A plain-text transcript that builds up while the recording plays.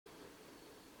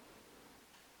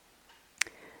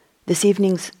This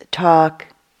evening's talk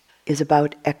is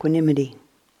about equanimity.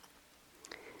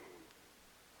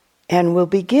 And we'll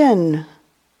begin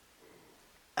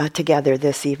together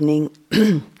this evening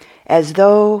as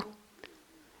though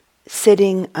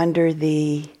sitting under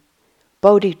the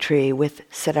Bodhi tree with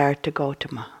Siddhartha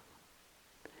Gautama.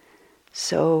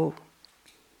 So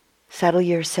settle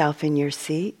yourself in your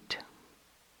seat.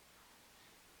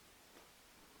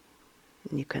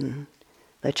 You can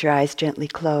let your eyes gently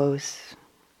close.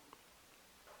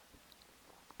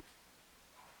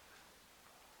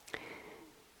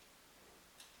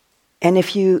 And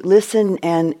if you listen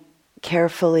and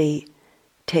carefully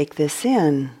take this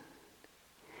in,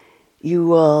 you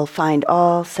will find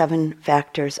all 7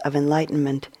 factors of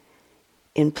enlightenment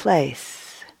in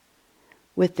place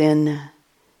within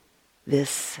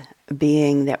this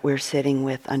being that we're sitting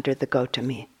with under the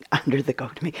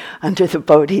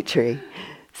Bodhi tree,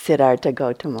 Siddhartha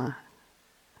Gautama.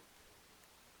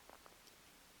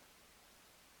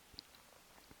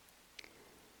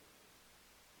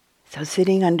 So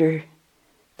sitting under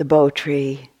the Bo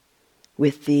tree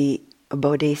with the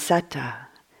Bodhisattva,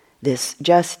 this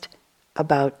just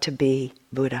about to be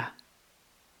Buddha.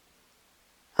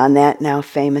 On that now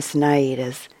famous night,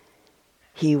 as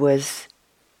he was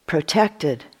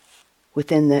protected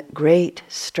within the great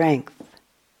strength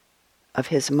of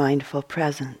his mindful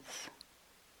presence,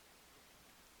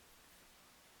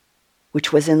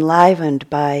 which was enlivened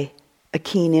by a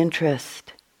keen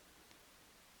interest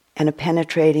and a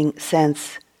penetrating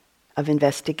sense of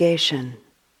investigation,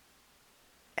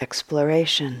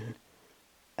 exploration,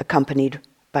 accompanied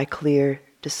by clear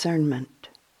discernment.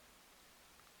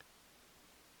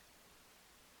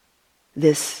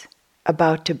 This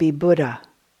about to be Buddha,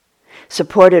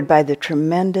 supported by the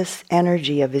tremendous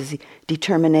energy of his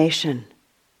determination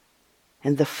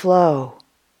and the flow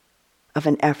of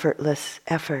an effortless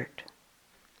effort,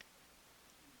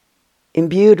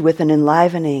 imbued with an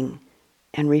enlivening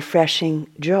and refreshing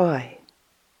joy,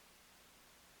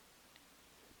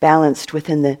 balanced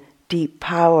within the deep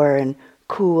power and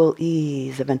cool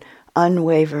ease of an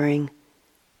unwavering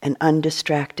and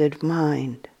undistracted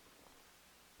mind.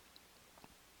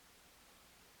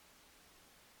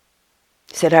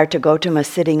 Siddhartha Gautama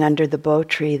sitting under the Bo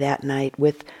tree that night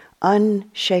with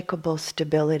unshakable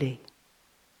stability,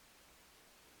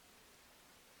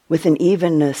 with an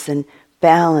evenness and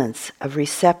balance of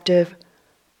receptive,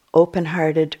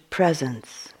 open-hearted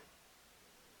presence,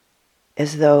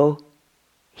 as though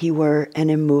he were an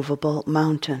immovable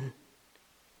mountain,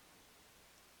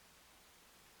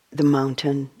 the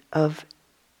mountain of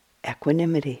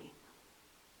equanimity.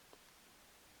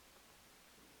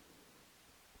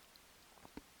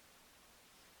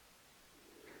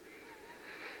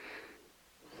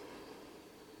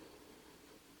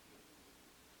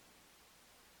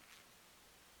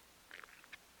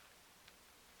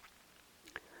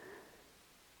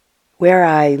 Where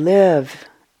I live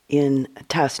in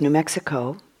Taos, New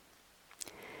Mexico,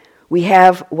 we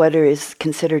have what is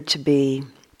considered to be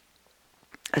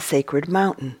a sacred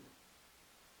mountain.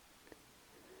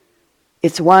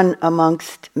 It's one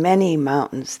amongst many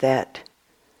mountains that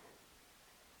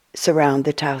surround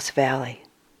the Taos Valley.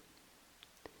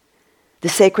 The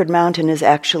sacred mountain is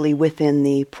actually within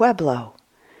the pueblo,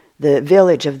 the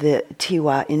village of the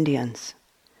Tiwa Indians,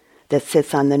 that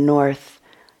sits on the north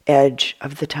edge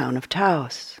of the town of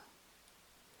Taos.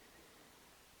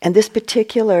 And this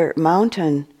particular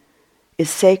mountain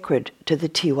is sacred to the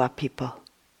Tiwa people.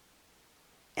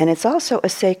 And it's also a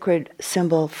sacred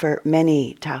symbol for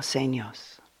many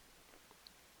Taoseños.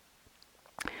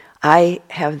 I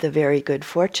have the very good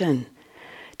fortune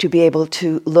to be able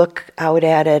to look out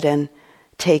at it and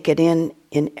take it in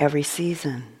every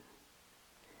season,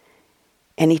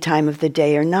 any time of the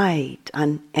day or night,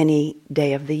 on any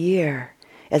day of the year,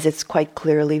 as it's quite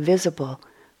clearly visible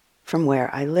from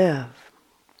where I live.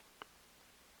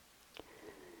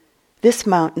 This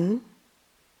mountain,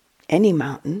 any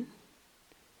mountain,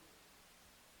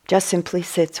 just simply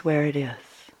sits where it is.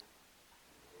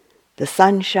 The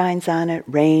sun shines on it,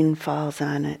 rain falls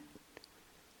on it,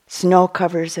 snow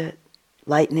covers it,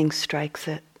 lightning strikes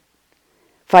it,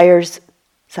 fires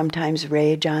sometimes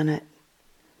rage on it.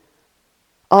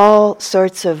 All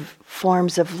sorts of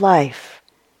forms of life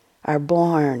are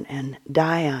born and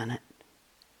die on it,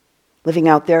 living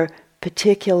out their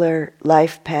particular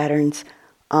life patterns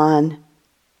on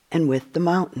and with the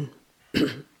mountain.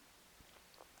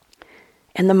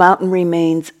 And the mountain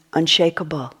remains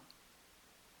unshakable,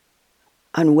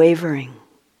 unwavering,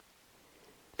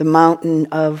 the mountain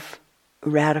of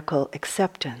radical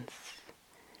acceptance,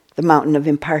 the mountain of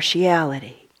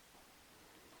impartiality,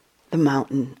 the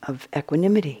mountain of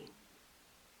equanimity.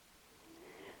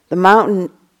 The mountain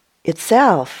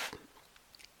itself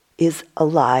is a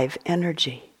live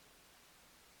energy.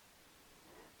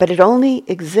 But it only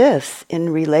exists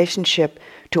in relationship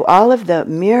to all of the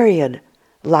myriad,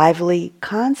 lively,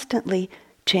 constantly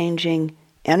changing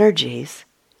energies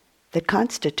that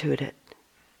constitute it.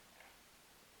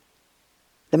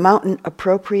 The mountain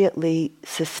appropriately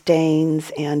sustains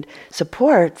and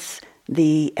supports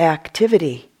the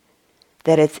activity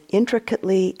that it's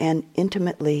intricately and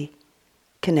intimately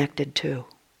connected to.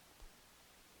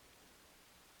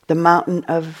 The mountain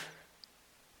of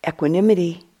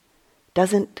equanimity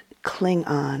doesn't cling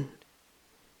on.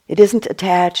 It isn't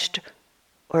attached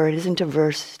or it isn't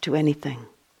averse to anything.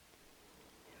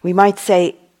 We might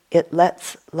say it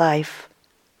lets life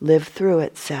live through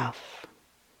itself,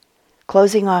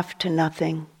 closing off to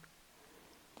nothing,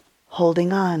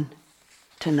 holding on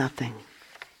to nothing.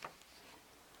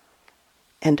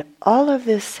 And all of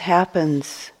this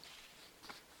happens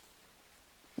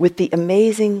with the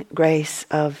amazing grace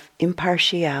of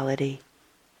impartiality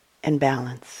and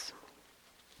balance.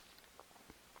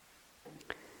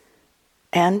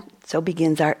 And so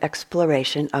begins our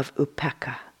exploration of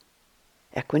upekkha,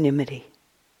 equanimity.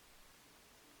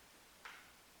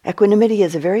 Equanimity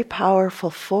is a very powerful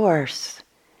force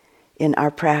in our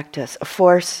practice,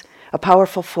 a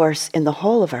powerful force in the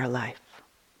whole of our life.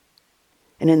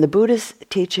 And in the Buddha's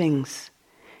teachings,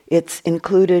 it's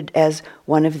included as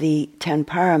one of the 10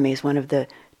 paramis, one of the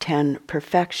 10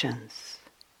 perfections.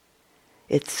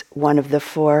 It's one of the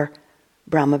 4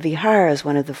 Brahma Viharas,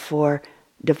 one of the 4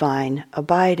 divine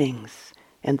abidings,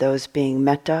 and those being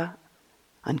metta,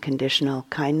 unconditional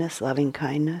kindness, loving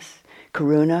kindness,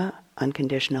 karuna,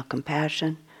 unconditional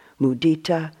compassion,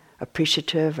 mudita,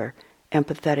 appreciative or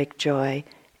empathetic joy,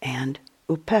 and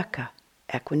upekkha,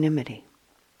 equanimity.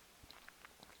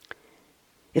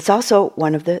 It's also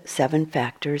one of the 7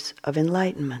 factors of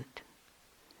enlightenment,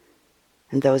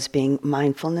 and those being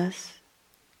mindfulness,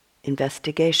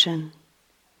 investigation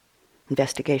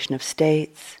of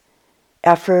states,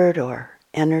 effort or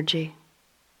energy,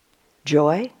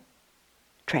 joy,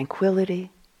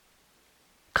 tranquility,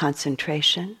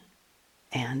 concentration,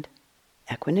 and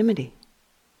equanimity.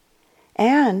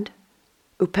 And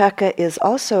upekkha is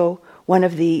also one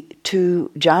of the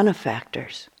 2 jhana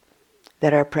factors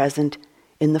that are present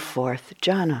in the 4th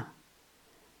jhana,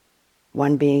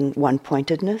 one being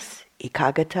one-pointedness,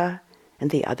 ekaggata,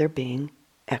 and the other being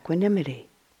equanimity,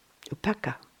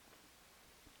 upekkha.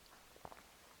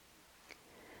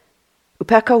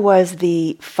 Upekkha was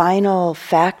the final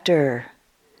factor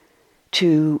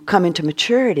to come into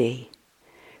maturity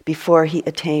before he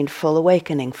attained full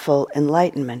awakening, full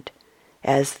enlightenment,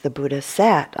 as the Buddha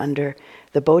sat under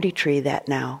the Bodhi tree that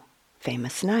now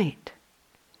famous night,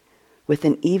 with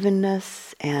an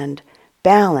evenness and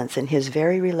balance in his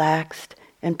very relaxed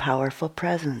and powerful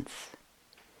presence,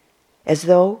 as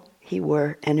though he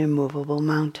were an immovable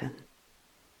mountain.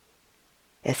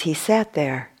 As he sat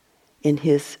there in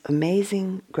his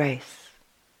amazing grace,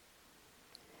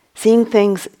 seeing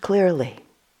things clearly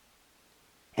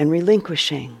and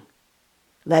relinquishing,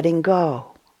 letting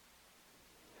go,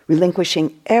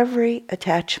 relinquishing every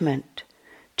attachment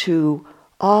to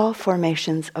all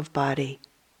formations of body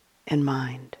and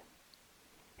mind,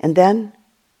 and then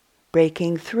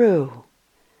breaking through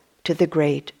to the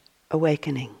great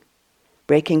awakening,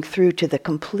 breaking through to the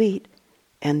complete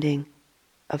ending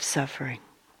of suffering.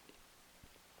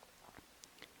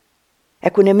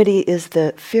 Equanimity is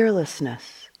the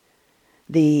fearlessness,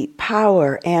 the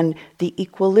power, and the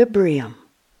equilibrium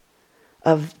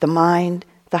of the mind,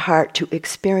 the heart, to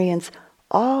experience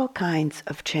all kinds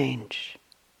of change.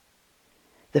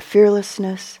 The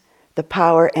fearlessness, the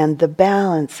power, and the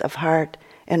balance of heart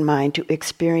and mind to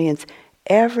experience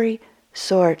every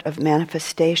sort of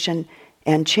manifestation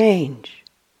and change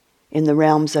in the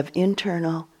realms of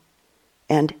internal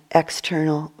and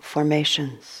external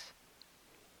formations,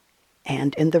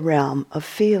 and in the realm of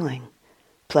feeling,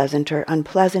 pleasant or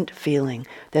unpleasant feeling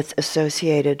that's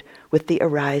associated with the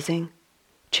arising,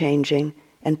 changing,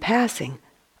 and passing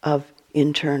of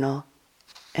internal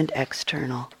and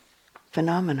external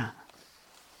phenomena.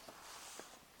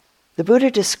 The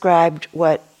Buddha described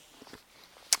what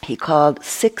he called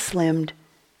 6-limbed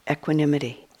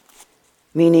equanimity,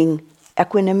 meaning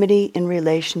equanimity in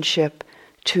relationship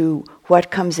to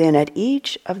what comes in at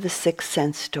each of the 6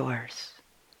 sense doors: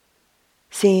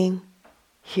 seeing,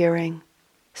 hearing,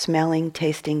 smelling,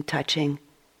 tasting, touching,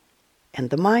 and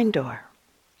the mind door.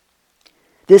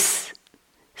 This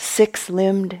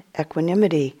 6-limbed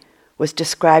equanimity was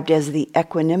described as the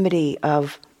equanimity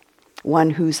of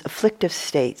one whose afflictive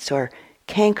states, or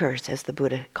cankers as the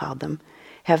Buddha called them,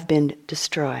 have been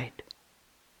destroyed.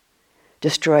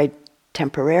 destroyed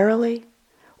temporarily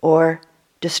or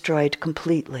destroyed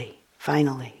completely,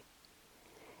 finally,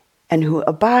 and who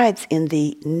abides in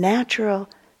the natural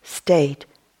state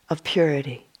of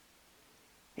purity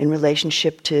in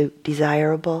relationship to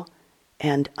desirable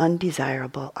and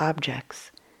undesirable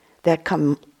objects that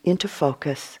come into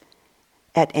focus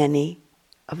at any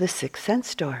of the 6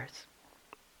 sense doors.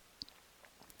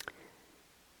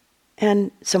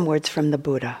 And some words from the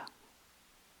Buddha.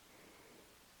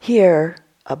 Here,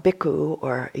 a bhikkhu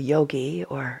or a yogi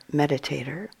or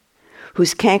meditator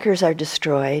whose cankers are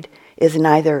destroyed is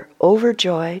neither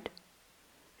overjoyed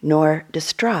nor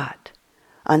distraught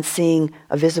on seeing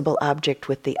a visible object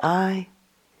with the eye,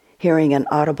 hearing an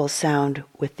audible sound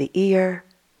with the ear,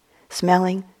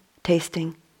 smelling,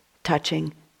 tasting,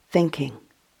 touching, thinking.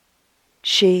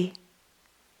 She,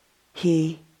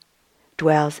 he,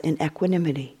 dwells in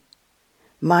equanimity,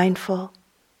 mindful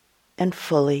and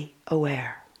fully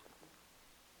aware.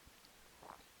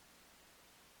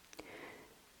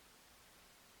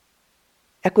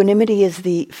 Equanimity is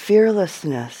the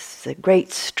fearlessness, the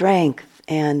great strength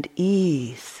and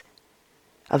ease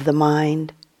of the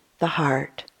mind, the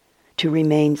heart, to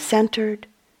remain centered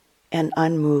and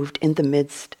unmoved in the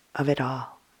midst of it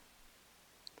all.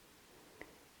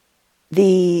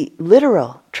 The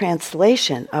literal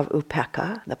translation of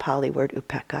upekkha, the Pali word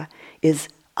upekkha, is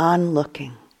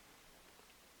on-looking.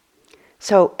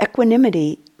 So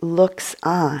equanimity looks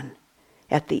on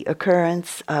at the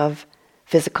occurrence of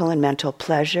physical and mental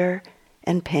pleasure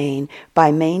and pain by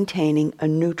maintaining a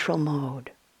neutral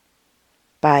mode,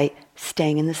 by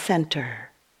staying in the center,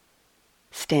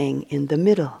 staying in the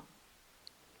middle,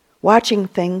 watching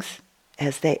things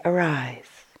as they arise.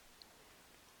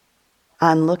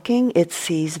 On looking, it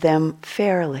sees them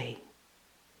fairly,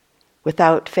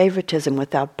 without favoritism,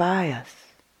 without bias,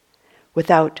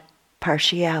 without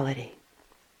partiality.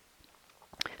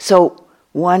 So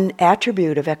one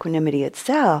attribute of equanimity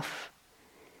itself,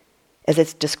 as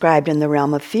it's described in the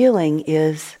realm of feeling,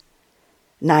 is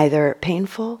neither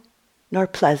painful nor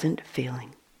pleasant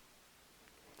feeling.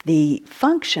 The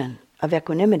function of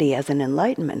equanimity as an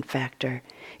enlightenment factor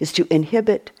is to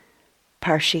inhibit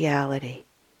partiality.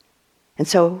 And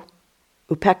so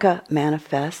upekkha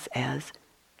manifests as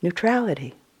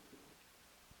neutrality.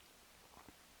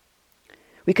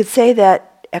 We could say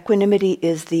that equanimity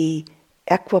is the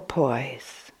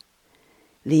equipoise,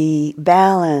 the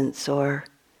balance or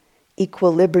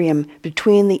equilibrium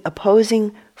between the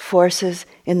opposing forces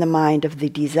in the mind of the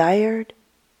desired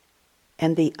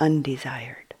and the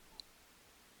undesired.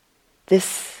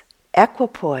 This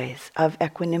equipoise of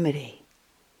equanimity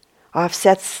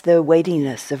offsets the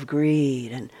weightiness of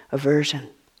greed and aversion.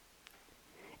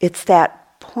 It's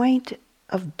that point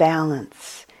of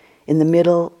balance in the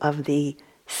middle of the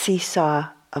seesaw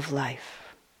of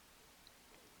life.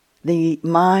 The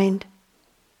mind,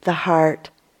 the heart,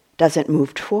 doesn't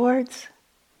move towards,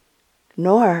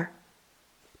 nor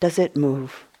does it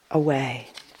move away.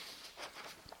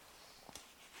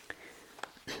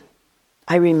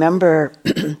 I remember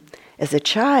as a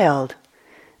child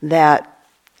that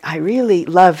I really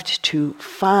loved to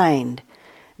find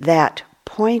that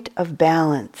point of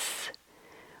balance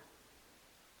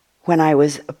when I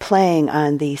was playing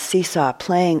on the seesaw,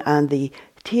 playing on the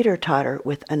teeter-totter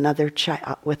with another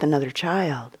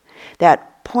child.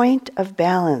 That point of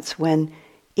balance when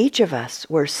each of us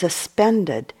were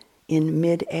suspended in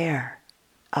mid-air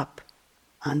up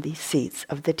on the seats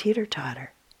of the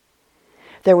teeter-totter.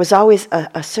 There was always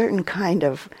a certain kind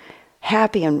of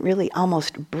happy and really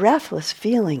almost breathless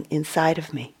feeling inside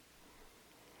of me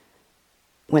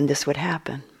when this would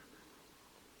happen.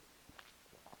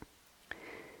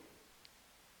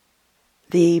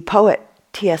 The poet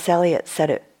T.S. Eliot said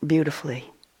it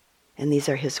beautifully, and these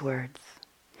are his words.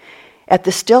 At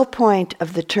the still point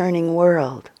of the turning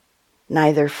world,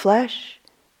 neither flesh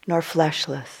nor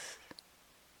fleshless,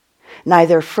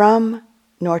 neither from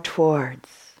nor towards.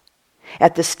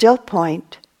 At the still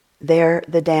point, there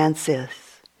the dance is,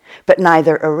 but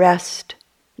neither arrest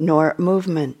nor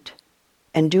movement,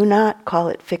 and do not call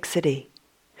it fixity,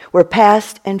 where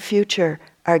past and future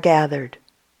are gathered,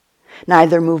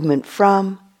 neither movement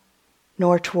from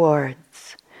nor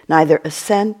towards, neither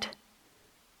ascent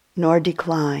nor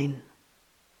decline.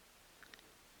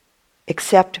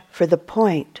 Except for the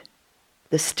point,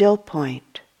 the still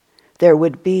point, there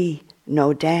would be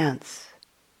no dance,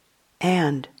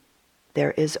 and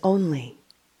there is only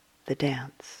the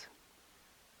dance.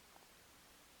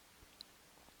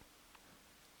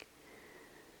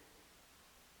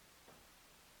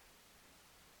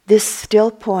 This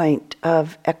still point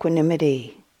of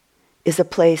equanimity is a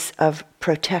place of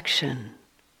protection,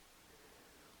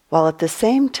 while at the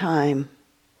same time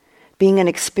being an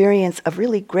experience of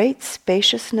really great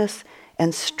spaciousness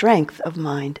and strength of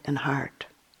mind and heart.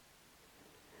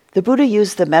 The Buddha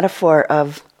used the metaphor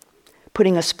of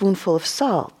putting a spoonful of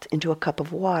salt into a cup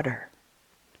of water.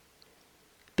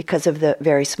 Because of the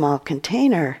very small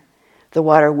container, the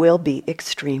water will be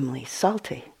extremely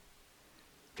salty,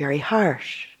 very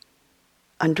harsh,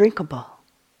 undrinkable.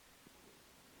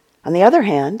 On the other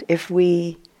hand, if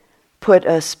we put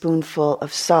a spoonful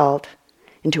of salt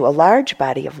into a large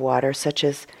body of water, such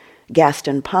as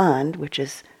Gaston Pond, which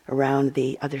is around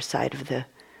the other side of the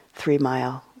 3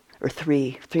 mile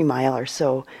or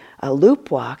so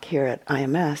loop walk here at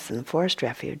IMS in the Forest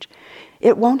Refuge,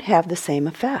 it won't have the same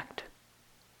effect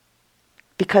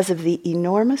because of the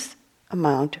enormous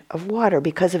amount of water,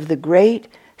 because of the great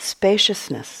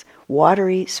spaciousness,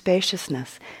 watery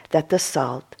spaciousness that the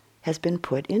salt has been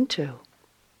put into.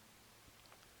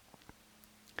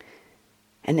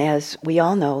 And as we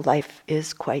all know, life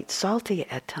is quite salty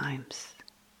at times.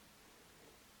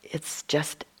 It's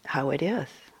just how it is.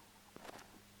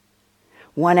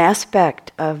 One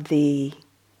aspect of the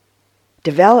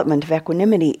development of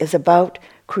equanimity is about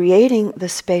creating the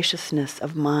spaciousness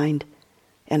of mind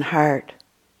and heart,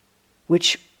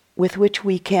 with which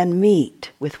we can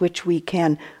meet, with which we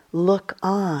can look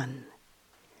on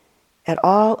at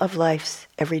all of life's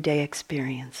everyday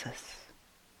experiences,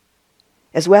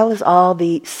 as well as all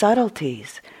the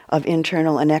subtleties of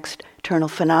internal and external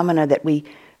phenomena that we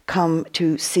come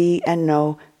to see and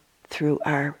know through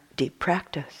our deep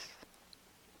practice.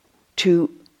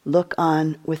 To look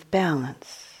on with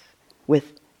balance,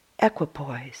 with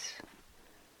equipoise,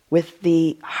 with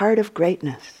the heart of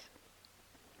greatness,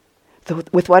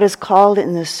 with what is called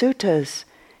in the suttas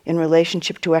in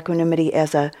relationship to equanimity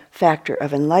as a factor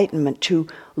of enlightenment, to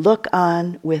look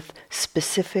on with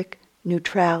specific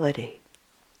neutrality.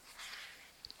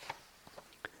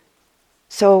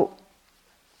 So,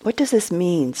 what does this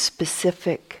mean,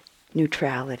 specific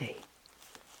neutrality?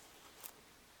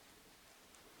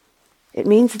 It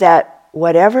means that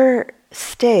whatever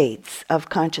states of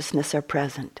consciousness are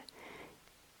present,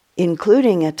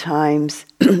 including at times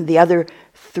the other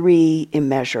 3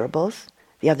 immeasurables,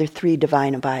 the other 3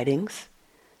 divine abidings,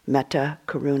 metta,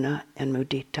 karuna, and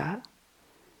mudita,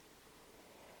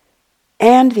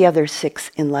 and the other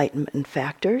 6 enlightenment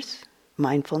factors,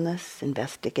 mindfulness,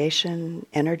 investigation,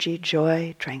 energy,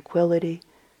 joy, tranquility,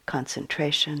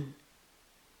 concentration,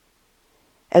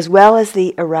 as well as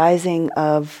the arising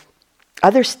of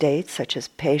other states such as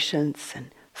patience and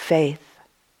faith,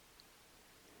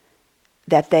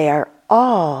 that they are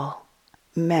all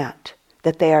met,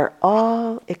 that they are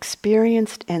all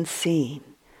experienced and seen,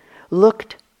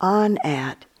 looked on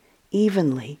at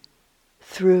evenly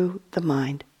through the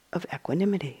mind of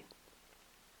equanimity.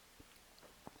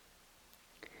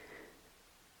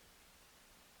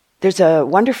 There's a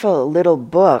wonderful little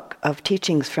book of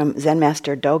teachings from Zen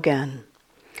Master Dogen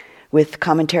with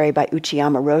commentary by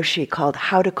Uchiyama Roshi called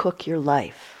How to Cook Your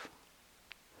Life,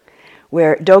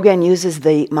 where Dogen uses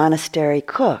the monastery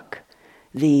cook,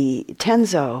 the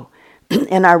tenzo,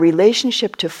 and our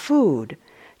relationship to food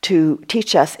to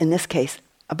teach us, in this case,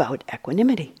 about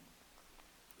equanimity.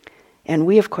 And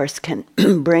we, of course, can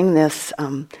bring this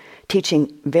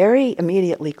teaching very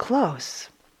immediately close,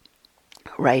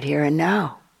 right here and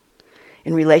now,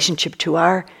 in relationship to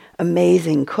our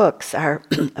amazing cooks, our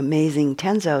amazing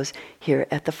tenzos here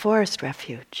at the Forest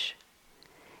Refuge.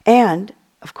 And,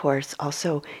 of course,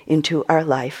 also into our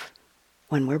life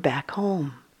when we're back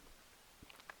home.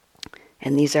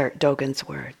 And these are Dogen's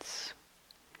words.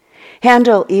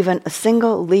 Handle even a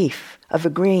single leaf of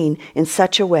a green in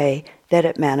such a way that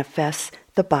it manifests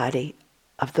the body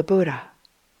of the Buddha.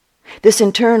 This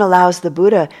in turn allows the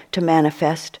Buddha to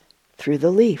manifest through the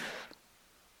leaf.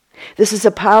 This is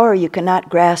a power you cannot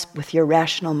grasp with your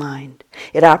rational mind.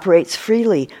 It operates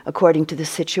freely according to the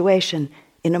situation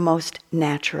in a most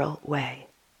natural way.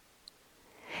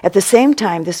 At the same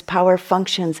time, this power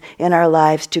functions in our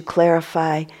lives to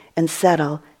clarify and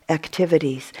settle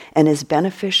activities and is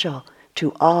beneficial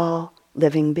to all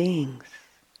living beings.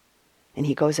 And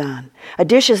he goes on. A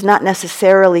dish is not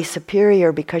necessarily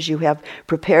superior because you have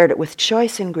prepared it with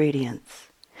choice ingredients,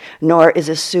 nor is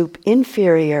a soup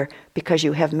inferior because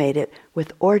you have made it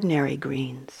with ordinary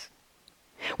greens.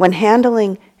 When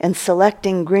handling and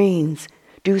selecting greens,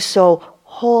 do so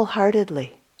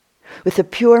wholeheartedly, with a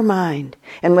pure mind,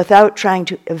 and without trying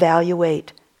to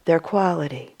evaluate their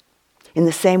quality, in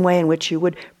the same way in which you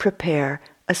would prepare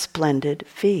a splendid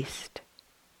feast.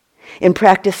 In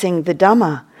practicing the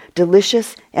Dhamma,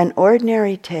 delicious and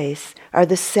ordinary tastes are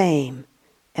the same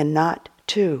and not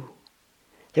two.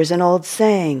 There's an old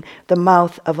saying, the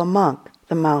mouth of a monk,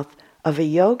 the mouth of a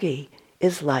yogi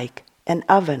is like an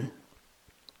oven.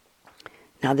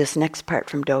 Now this next part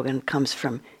from Dogen comes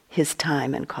from his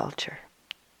time and culture.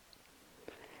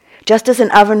 Just as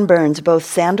an oven burns both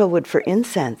sandalwood for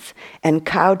incense and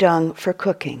cow dung for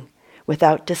cooking,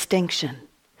 without distinction,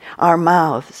 our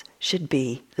mouths should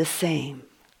be the same.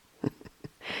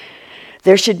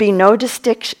 There should be no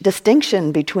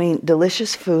distinction between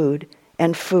delicious food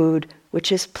and food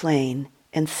which is plain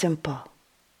and simple.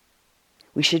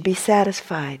 We should be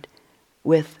satisfied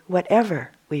with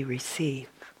whatever we receive.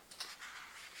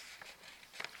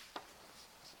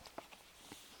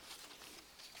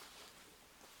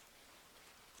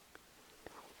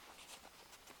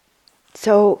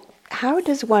 So, how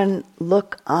does one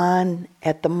look on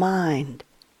at the mind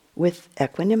with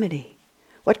equanimity?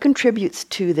 What contributes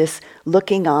to this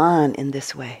looking on in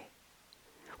this way?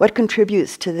 What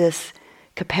contributes to this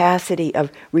capacity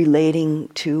of relating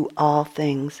to all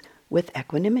things with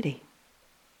equanimity?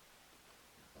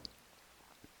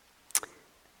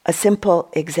 A simple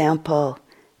example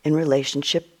in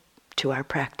relationship to our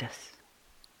practice.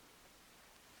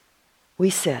 We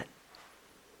sit,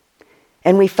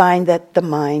 and we find that the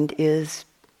mind is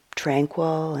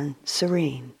tranquil and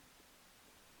serene.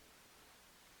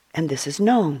 And this is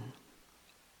known.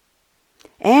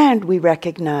 And we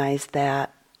recognize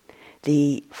that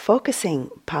the focusing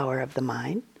power of the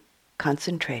mind,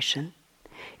 concentration,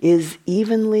 is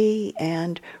evenly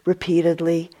and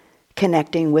repeatedly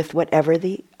connecting with whatever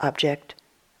the object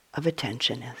of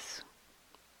attention is.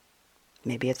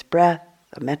 Maybe it's breath,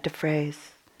 a metta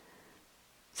phrase,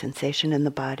 sensation in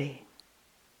the body.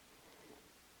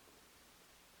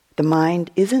 The mind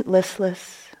isn't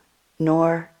listless,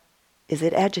 nor is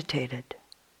it agitated?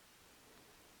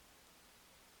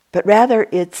 But rather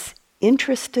it's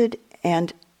interested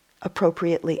and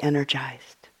appropriately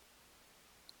energized.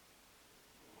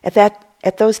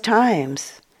 At those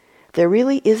times, there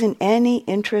really isn't any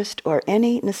interest or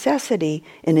any necessity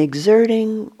in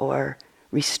exerting or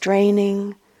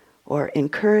restraining or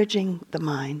encouraging the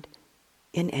mind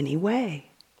in any way.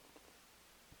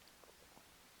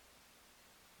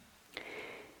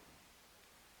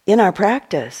 In our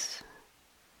practice,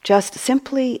 just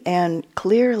simply and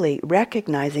clearly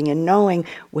recognizing and knowing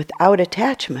without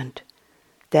attachment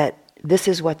that this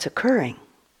is what's occurring,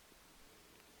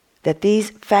 that these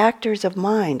factors of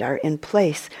mind are in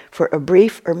place for a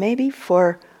brief or maybe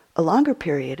for a longer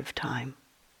period of time,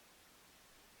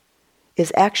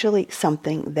 is actually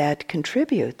something that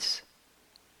contributes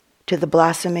to the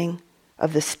blossoming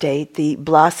of the state, the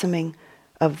blossoming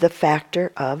of the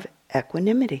factor of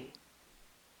equanimity.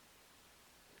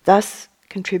 Thus,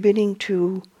 contributing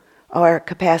to our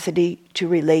capacity to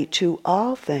relate to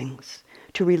all things,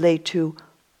 to relate to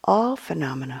all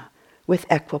phenomena with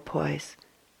equipoise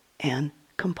and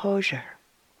composure.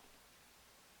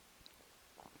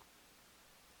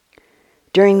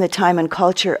 During the time and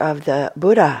culture of the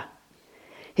Buddha,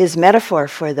 his metaphor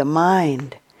for the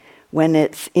mind, when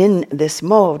it's in this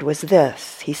mode, was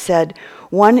this. He said,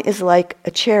 one is like a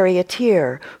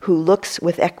charioteer who looks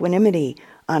with equanimity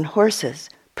on horses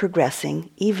progressing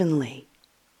evenly.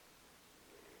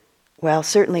 Well,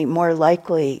 certainly more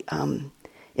likely,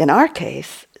 in our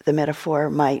case, the metaphor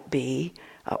might be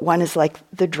one is like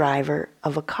the driver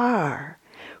of a car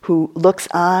who looks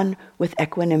on with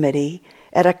equanimity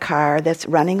at a car that's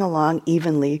running along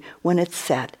evenly when it's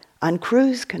set on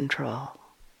cruise control.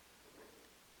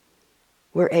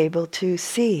 We're able to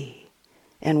see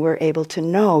and we're able to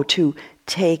know, to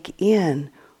take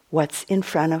in what's in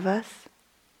front of us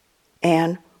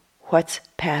and what's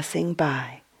passing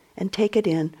by, and take it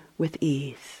in with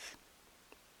ease.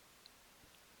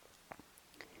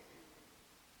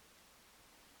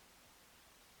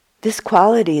 This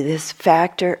quality, this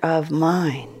factor of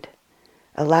mind,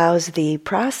 allows the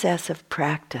process of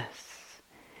practice,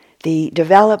 the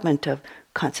development of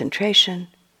concentration,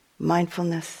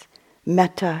 mindfulness,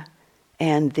 metta,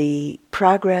 and the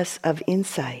progress of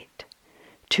insight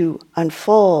to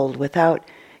unfold without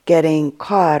getting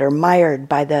caught or mired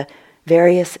by the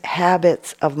various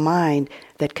habits of mind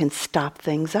that can stop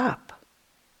things up,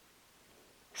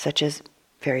 such as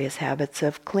various habits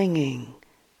of clinging,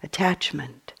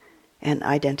 attachment, and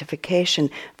identification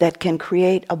that can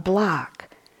create a block,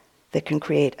 that can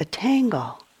create a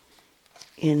tangle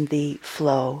in the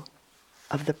flow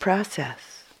of the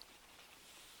process.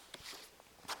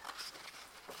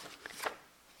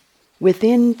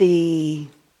 Within the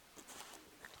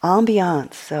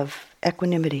ambiance of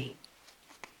equanimity,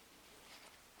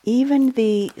 even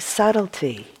the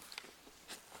subtlety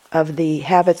of the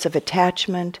habits of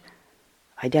attachment,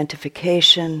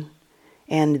 identification,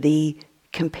 and the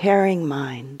comparing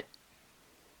mind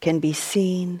can be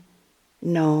seen,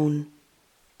 known,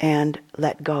 and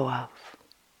let go of.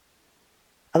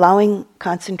 Allowing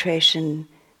concentration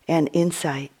and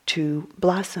insight to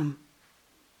blossom,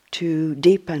 to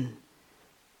deepen,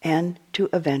 and to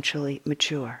eventually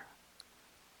mature.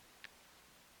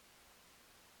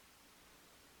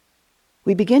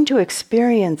 We begin to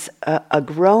experience a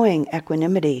growing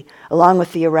equanimity along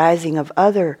with the arising of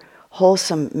other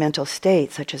wholesome mental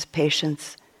states such as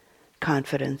patience,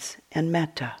 confidence, and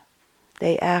metta.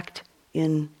 They act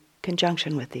in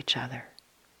conjunction with each other.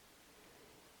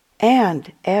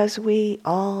 And as we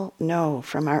all know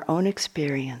from our own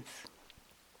experience,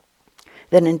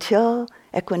 that until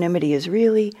equanimity is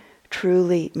really,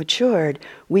 truly matured,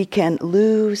 we can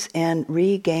lose and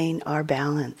regain our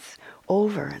balance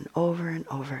over and over and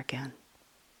over again.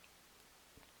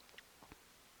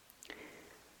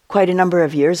 Quite a number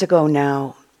of years ago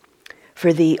now,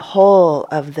 for the whole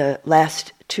of the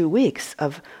last 2 weeks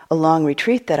of a long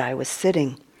retreat that I was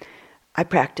sitting, I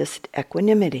practiced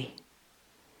equanimity.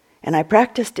 And I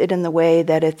practiced it in the way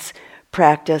that it's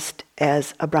practiced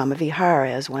as a Brahma Vihara,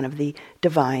 as one of the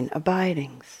divine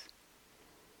abidings.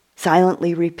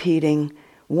 Silently repeating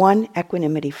one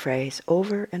equanimity phrase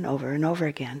over and over and over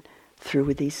again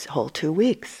through these whole 2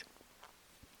 weeks.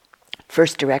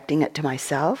 First directing it to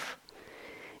myself,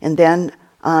 and then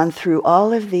on through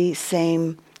all of the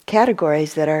same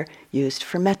categories that are used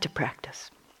for metta practice.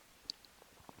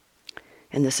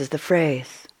 And this is the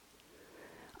phrase: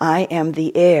 I am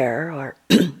the heir, or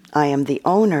I am the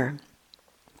owner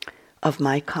of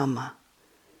my karma.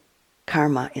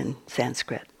 Karma in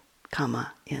Sanskrit,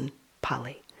 kama in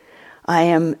Pali. I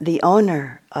am the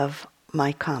owner of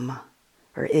my karma,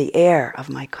 or the heir of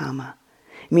my karma,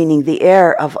 meaning the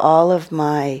heir of all of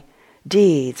my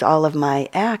deeds, all of my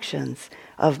actions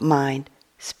of mind,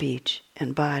 speech,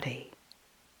 and body.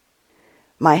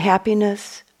 My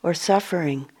happiness or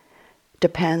suffering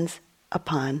depends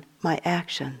upon my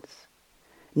actions,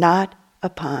 not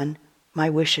upon my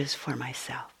wishes for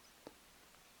myself.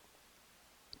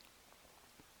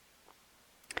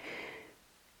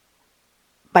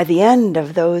 By the end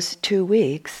of those 2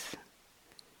 weeks,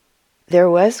 there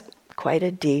was quite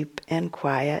a deep and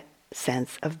quiet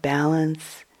sense of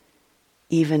balance,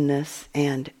 evenness,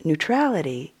 and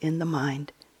neutrality in the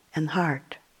mind and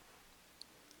heart.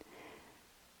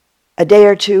 A day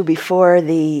or two before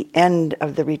the end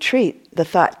of the retreat, the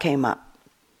thought came up,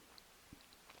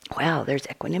 well, there's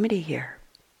equanimity here.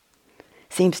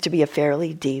 Seems to be a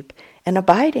fairly deep and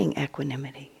abiding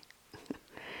equanimity.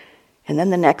 And then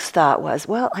the next thought was,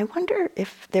 well, I wonder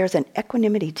if there's an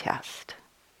equanimity test.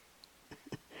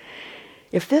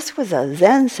 If this was a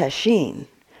Zen sesshin,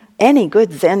 any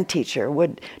good Zen teacher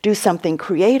would do something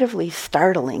creatively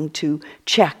startling to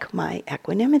check my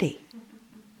equanimity.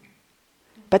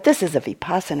 But this is a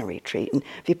Vipassana retreat, and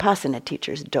Vipassana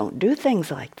teachers don't do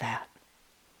things like that.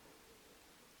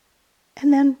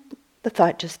 And then the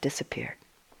thought just disappeared.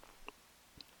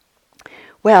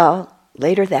 Well,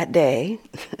 later that day,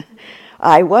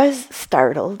 I was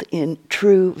startled in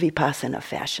true Vipassana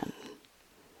fashion.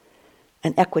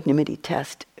 An equanimity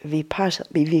test,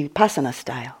 Vipassana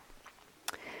style.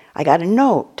 I got a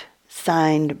note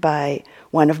signed by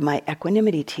one of my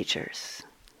equanimity teachers.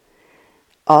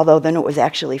 Although then it was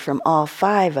actually from all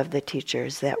 5 of the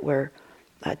teachers that were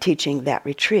teaching that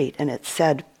retreat. And it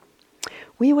said,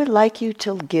 we would like you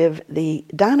to give the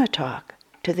Jhana talk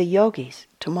to the yogis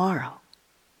tomorrow.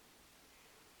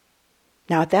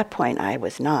 Now at that point I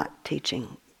was not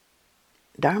teaching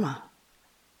Dharma,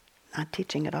 not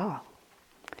teaching at all.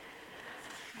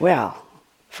 Well,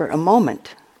 for a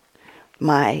moment,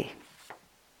 my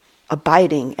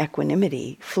abiding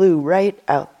equanimity flew right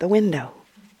out the window.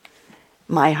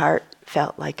 My heart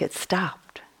felt like it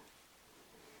stopped.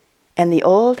 And the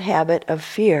old habit of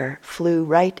fear flew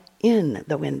right in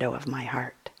the window of my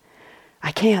heart.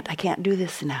 I can't do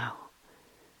this now,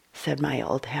 said my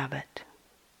old habit.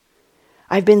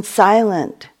 I've been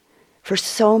silent for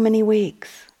so many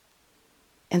weeks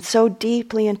and so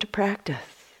deeply into practice.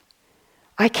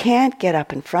 I can't get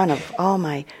up in front of all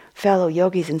my fellow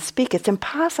yogis and speak. It's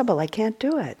impossible. I can't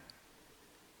do it.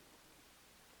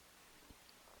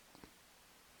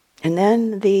 And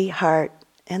then the heart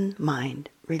and mind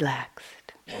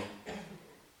relaxed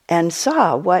and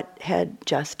saw what had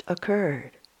just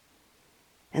occurred.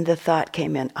 And the thought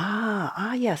came in,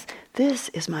 yes, this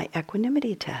is my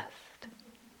equanimity test.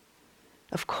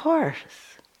 Of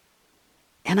course.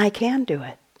 And I can do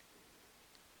it.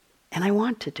 And I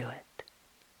want to do it.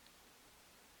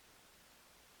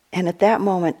 And at that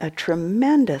moment, a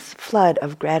tremendous flood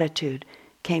of gratitude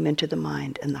came into the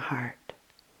mind and the heart.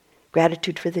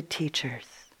 gratitude for the teachers,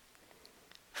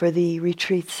 for the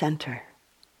retreat center,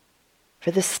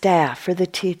 for the staff, for the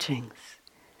teachings,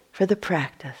 for the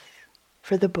practice,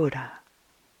 for the Buddha.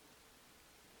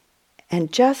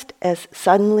 And just as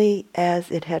suddenly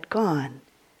as it had gone,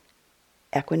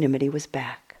 equanimity was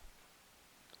back.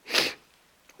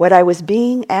 What I was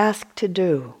being asked to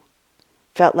do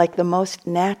felt like the most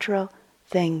natural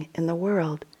thing in the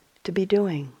world to be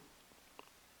doing.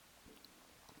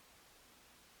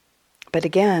 But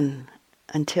again,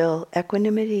 until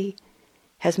equanimity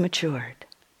has matured,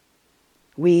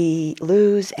 we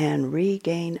lose and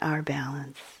regain our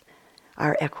balance,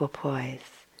 our equipoise,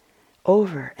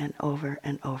 over and over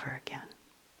and over again.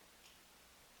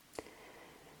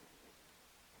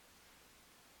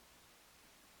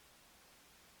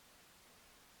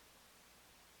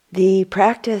 The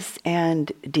practice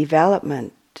and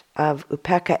development of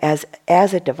upekkha as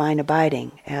a divine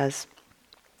abiding, as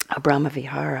a Brahma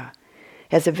Vihara,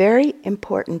 has a very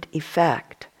important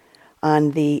effect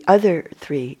on the other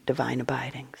three divine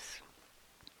abidings.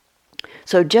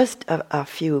 So just a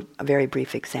few very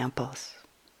brief examples.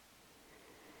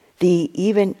 The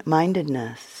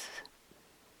even-mindedness,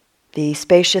 the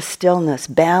spacious stillness,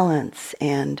 balance,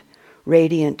 and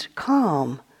radiant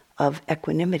calm of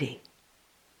equanimity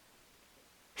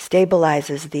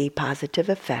stabilizes the positive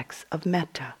effects of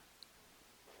metta,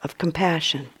 of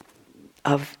compassion,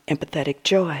 of empathetic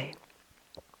joy.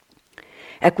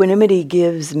 Equanimity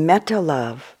gives metta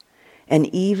love an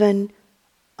even,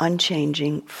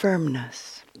 unchanging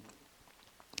firmness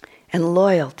and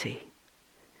loyalty,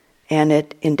 and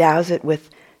it endows it with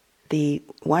the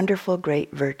wonderful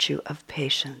great virtue of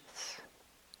patience.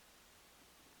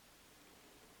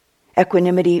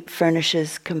 Equanimity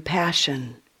furnishes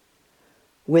compassion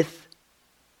with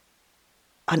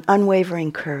an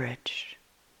unwavering courage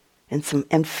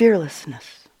and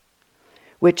fearlessness,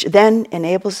 which then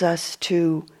enables us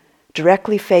to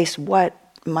directly face what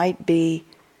might be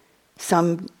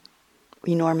some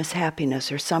enormous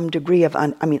happiness or some degree of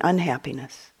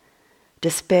unhappiness,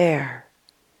 despair,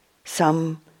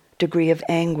 some degree of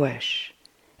anguish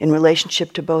in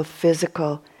relationship to both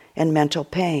physical and mental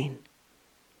pain,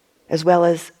 as well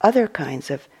as other kinds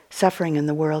of suffering in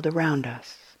the world around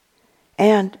us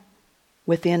and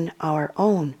within our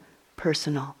own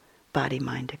personal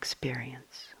body-mind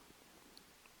experience.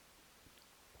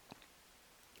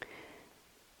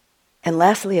 And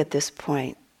lastly, at this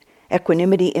point,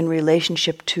 equanimity in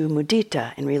relationship to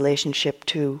mudita, in relationship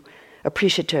to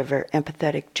appreciative or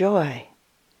empathetic joy,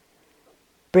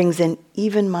 brings in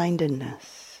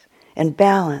even-mindedness and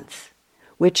balance,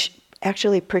 which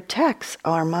actually protects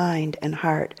our mind and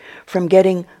heart from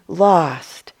getting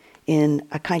lost in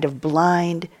a kind of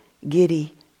blind,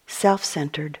 giddy,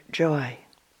 self-centered joy.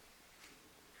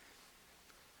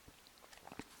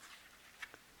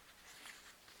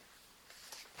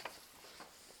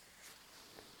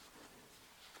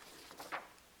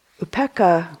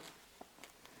 Upekkha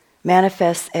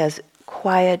manifests as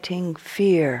quieting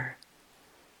fear,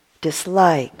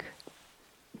 dislike,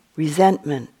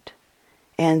 resentment,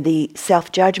 and the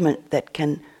self-judgment that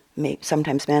can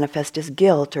sometimes manifest as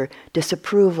guilt or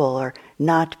disapproval or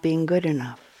not being good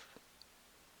enough.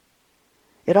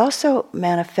 It also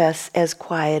manifests as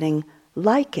quieting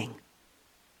liking,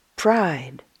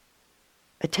 pride,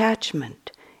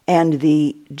 attachment, and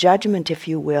the judgment, if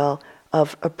you will,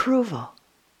 of approval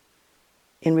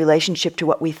in relationship to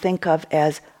what we think of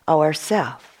as our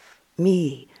self,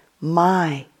 me,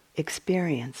 my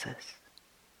experiences.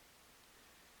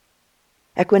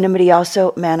 Equanimity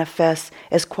also manifests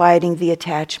as quieting the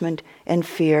attachment and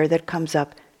fear that comes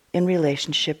up in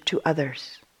relationship to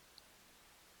others.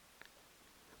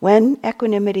 When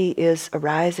equanimity is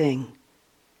arising,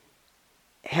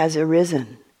 has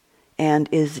arisen, and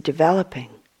is developing,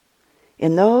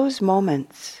 in those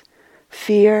moments,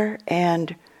 fear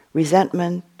and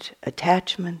resentment,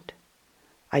 attachment,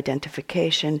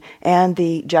 identification, and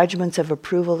the judgments of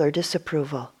approval or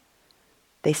disapproval,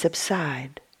 they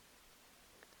subside.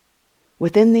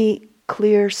 Within the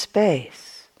clear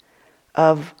space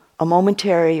of a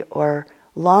momentary or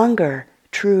longer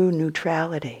true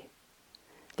neutrality,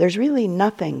 there's really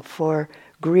nothing for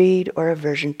greed or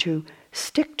aversion to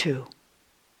stick to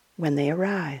when they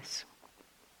arise.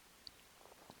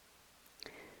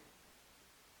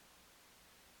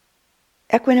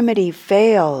 Equanimity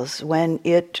fails when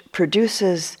it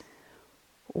produces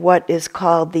what is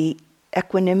called the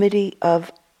equanimity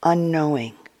of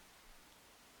unknowing,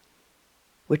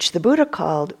 which the Buddha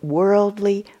called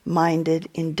worldly-minded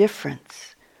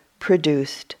indifference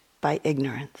produced by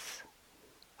ignorance.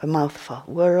 A mouthful.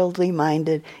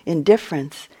 Worldly-minded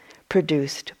indifference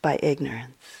produced by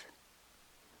ignorance.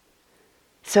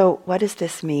 So what does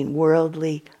this mean,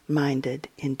 worldly-minded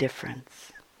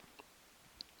indifference?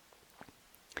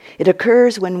 It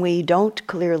occurs when we don't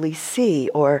clearly see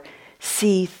or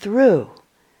see through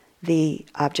the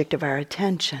object of our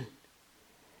attention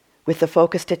with the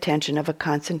focused attention of a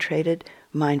concentrated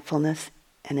mindfulness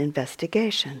and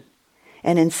investigation.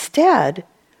 And instead,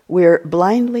 we're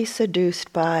blindly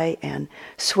seduced by and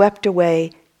swept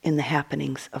away in the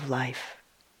happenings of life,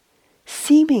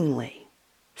 seemingly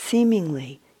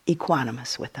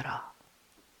equanimous with it all.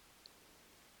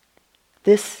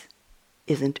 This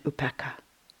isn't upekkha.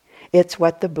 It's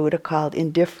what the Buddha called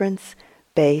indifference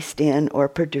based in or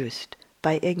produced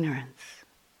by ignorance.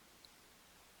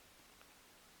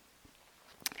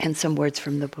 And some words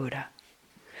from the Buddha.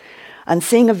 On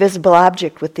seeing a visible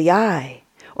object with the eye,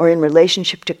 or in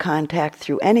relationship to contact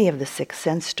through any of the 6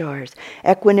 sense doors,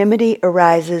 equanimity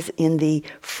arises in the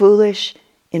foolish,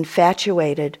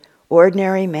 infatuated,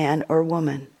 ordinary man or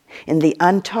woman, in the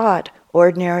untaught,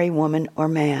 ordinary woman or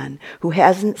man who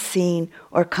hasn't seen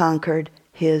or conquered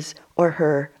his or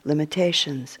her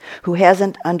limitations, who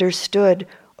hasn't understood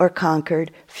or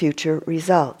conquered future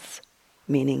results,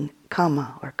 meaning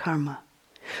kamma or karma,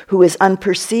 who is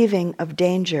unperceiving of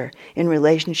danger in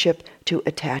relationship to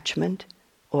attachment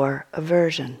or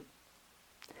aversion.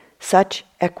 Such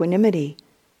equanimity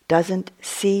doesn't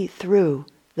see through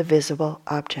the visible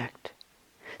object.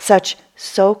 Such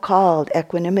so-called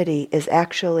equanimity is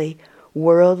actually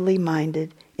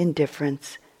worldly-minded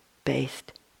indifference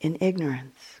based in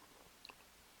ignorance.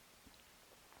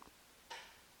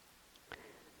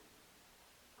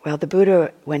 Well, the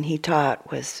Buddha, when he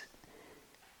taught, was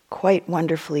quite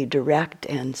wonderfully direct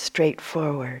and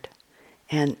straightforward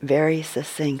and very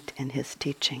succinct in his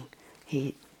teaching.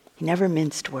 He never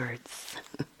minced words.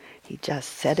 He just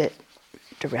said it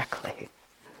directly.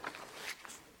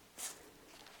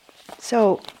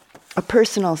 So, a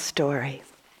personal story.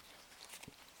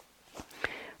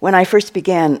 When I first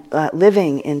began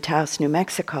living in Taos, New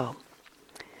Mexico,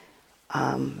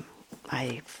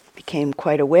 I became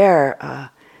quite aware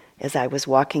as I was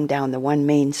walking down the one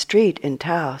main street in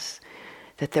Taos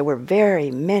that there were very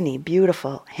many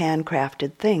beautiful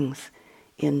handcrafted things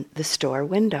in the store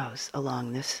windows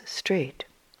along this street.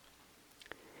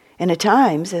 And at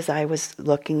times, as I was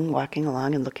walking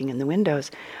along and looking in the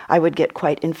windows, I would get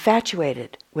quite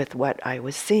infatuated with what I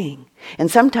was seeing.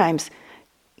 And sometimes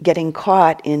getting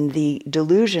caught in the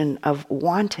delusion of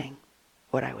wanting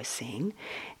what I was seeing,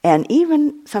 and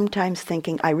even sometimes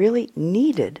thinking I really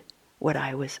needed what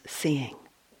I was seeing.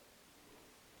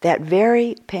 That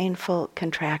very painful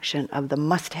contraction of the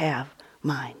must-have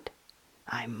mind.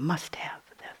 I must have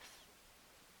this.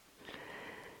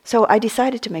 So I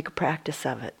decided to make a practice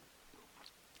of it.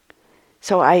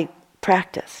 So I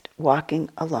practiced walking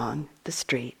along the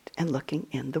street and looking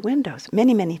in the windows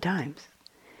many, many times,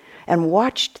 and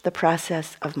watched the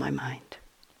process of my mind.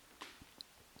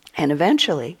 And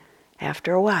eventually,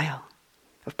 after a while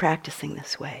of practicing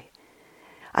this way,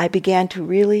 I began to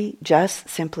really just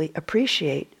simply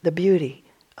appreciate the beauty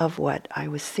of what I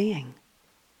was seeing,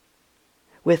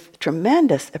 with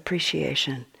tremendous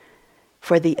appreciation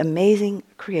for the amazing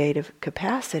creative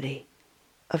capacity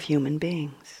of human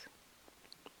beings.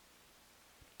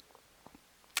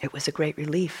 It was a great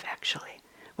relief, actually,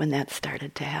 when that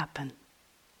started to happen.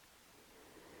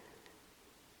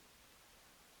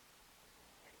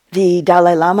 The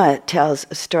Dalai Lama tells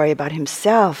a story about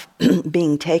himself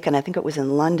being taken, I think it was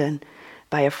in London,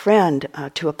 by a friend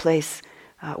to a place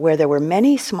where there were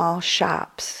many small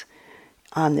shops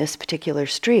on this particular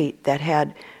street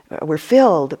that were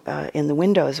filled in the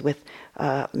windows with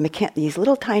these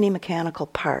little tiny mechanical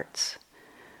parts,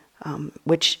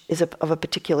 which is of a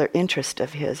particular interest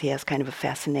of his. He has kind of a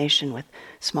fascination with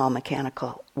small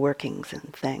mechanical workings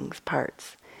and things,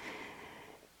 parts.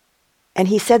 And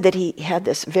he said that he had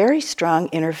this very strong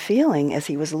inner feeling as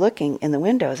he was looking in the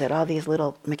windows at all these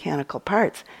little mechanical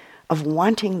parts of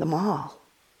wanting them all.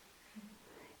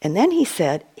 And then he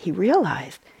said he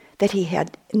realized that he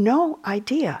had no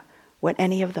idea what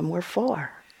any of them were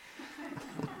for.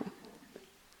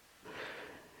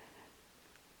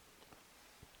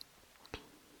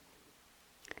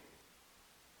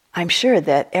 I'm sure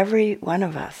that every one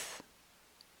of us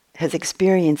has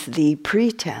experienced the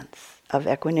pretense of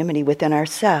equanimity within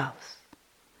ourselves,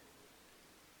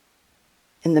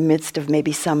 in the midst of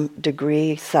maybe some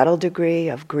subtle degree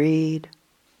of greed,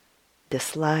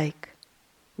 dislike,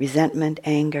 resentment,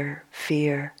 anger,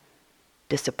 fear,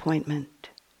 disappointment,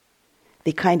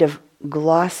 the kind of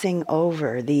glossing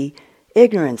over, the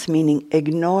ignorance, meaning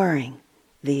ignoring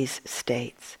these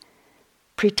states,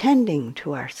 pretending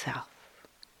to ourselves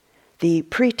the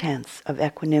pretense of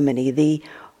equanimity, the,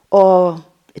 oh,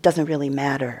 it doesn't really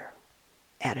matter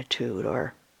attitude,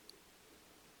 or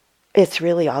it's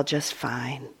really all just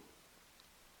fine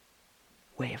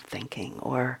way of thinking,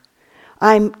 or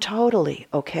I'm totally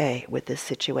okay with this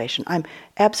situation. I'm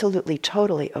absolutely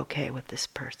totally okay with this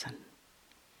person.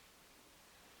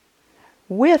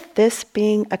 With this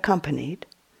being accompanied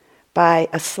by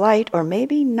a slight, or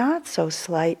maybe not so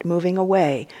slight, moving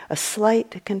away, a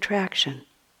slight contraction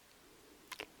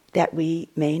that we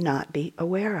may not be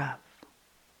aware of.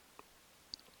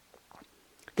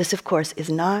 This, of course, is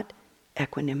not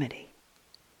equanimity.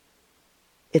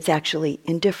 It's actually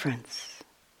indifference,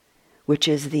 which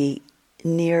is the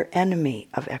near enemy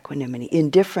of equanimity.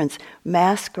 Indifference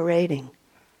masquerading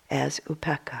as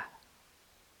upekkha.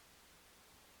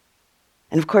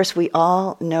 And of course, we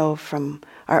all know from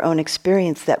our own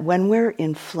experience that when we're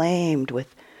inflamed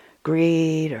with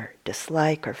greed or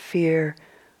dislike or fear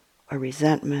or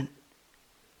resentment,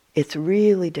 it's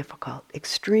really difficult,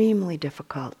 extremely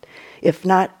difficult, if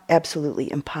not absolutely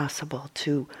impossible,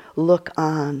 to look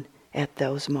on at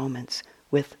those moments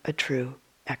with a true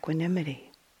equanimity.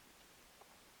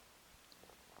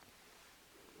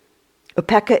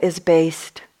 Upekkha is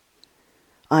based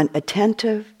on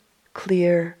attentive,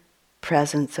 clear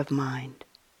presence of mind,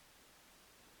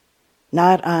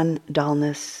 not on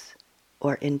dullness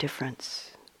or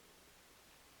indifference.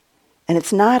 And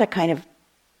it's not a kind of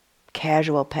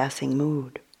casual passing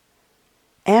mood.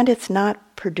 And it's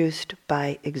not produced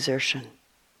by exertion.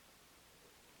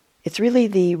 It's really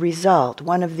the result,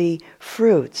 one of the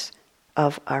fruits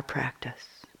of our practice.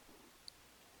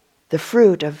 The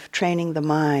fruit of training the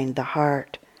mind, the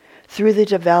heart, through the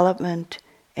development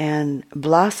and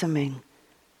blossoming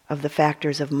of the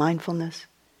factors of mindfulness,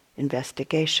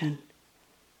 investigation,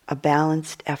 a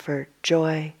balanced effort,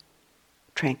 joy,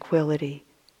 tranquility,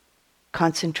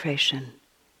 concentration,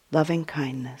 loving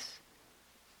kindness,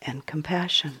 and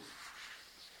compassion.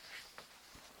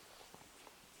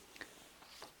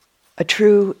 A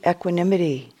true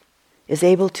equanimity is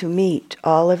able to meet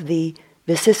all of the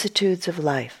vicissitudes of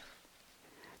life,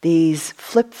 these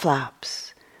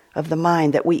flip-flops of the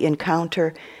mind that we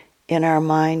encounter in our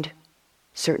mind,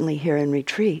 certainly here in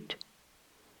retreat,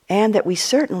 and that we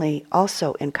certainly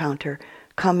also encounter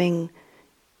coming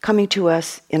to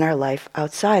us in our life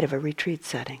outside of a retreat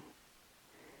setting.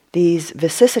 These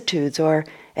vicissitudes, or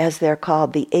as they're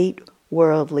called, the 8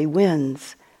 worldly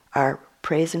winds, are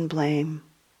praise and blame,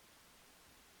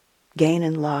 gain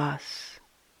and loss,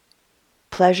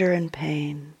 pleasure and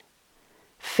pain,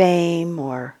 fame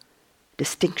or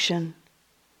distinction,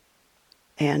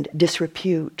 and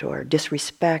disrepute or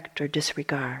disrespect or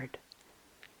disregard.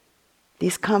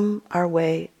 These come our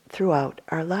way throughout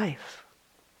our life.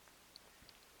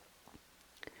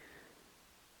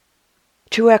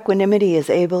 True equanimity is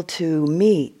able to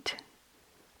meet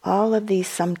all of these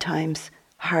sometimes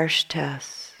harsh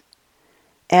tests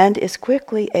and is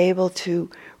quickly able to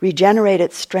regenerate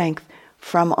its strength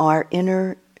from our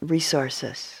inner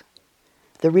resources,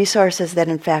 the resources that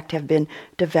in fact have been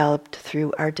developed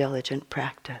through our diligent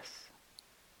practice,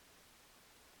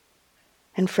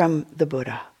 and from the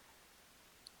Buddha.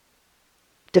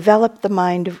 Develop the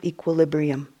mind of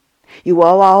equilibrium. You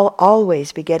will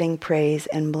always be getting praise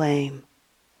and blame,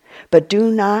 but do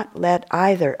not let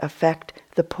either affect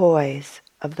the poise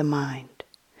of the mind.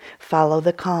 Follow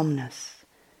the calmness,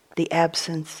 the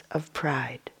absence of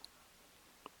pride.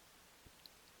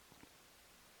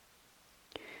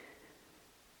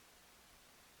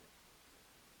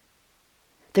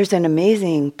 There's an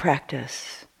amazing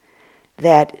practice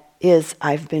that is,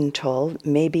 I've been told,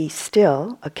 maybe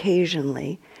still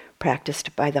occasionally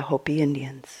practiced by the Hopi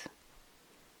Indians.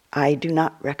 I do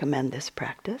not recommend this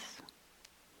practice,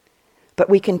 but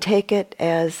we can take it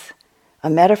as a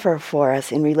metaphor for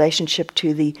us in relationship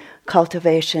to the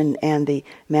cultivation and the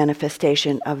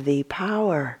manifestation of the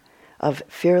power of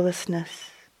fearlessness,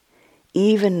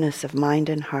 evenness of mind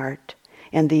and heart,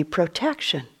 and the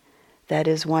protection that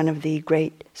is one of the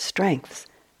great strengths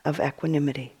of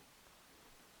equanimity.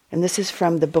 And this is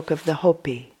from the Book of the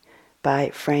Hopi by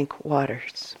Frank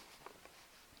Waters.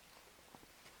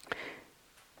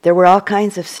 There were all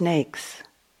kinds of snakes,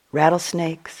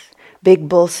 rattlesnakes, big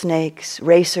bull snakes,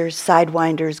 racers,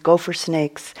 sidewinders, gopher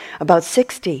snakes, about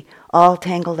 60, all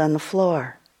tangled on the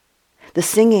floor. The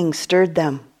singing stirred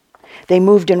them. They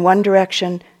moved in one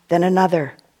direction, then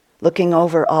another, looking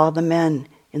over all the men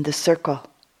in the circle.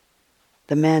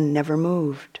 The men never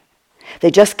moved.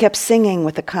 They just kept singing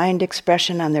with a kind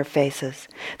expression on their faces.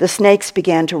 The snakes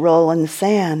began to roll in the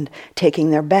sand,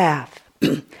 taking their bath.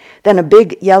 Then a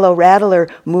big yellow rattler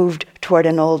moved toward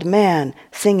an old man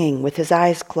singing with his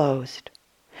eyes closed,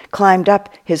 climbed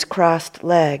up his crossed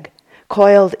leg,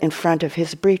 coiled in front of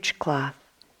his breechcloth,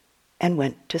 and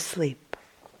went to sleep.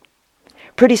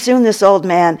 Pretty soon this old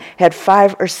man had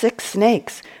 5 or 6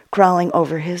 snakes crawling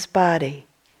over his body,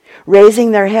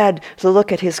 raising their head to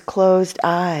look at his closed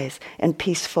eyes and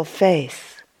peaceful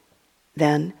face,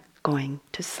 then going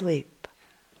to sleep.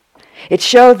 It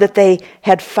showed that they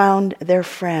had found their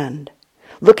friend,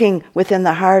 looking within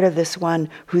the heart of this one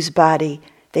whose body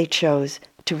they chose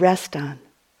to rest on.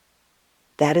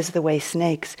 That is the way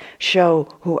snakes show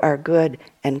who are good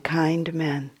and kind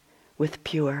men with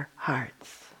pure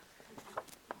hearts.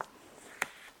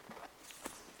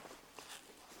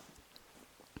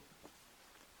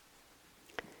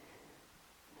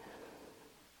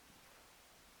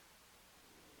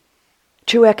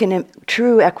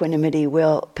 True equanimity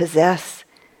will possess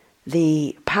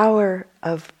the power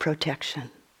of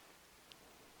protection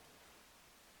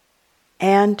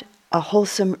and a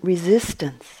wholesome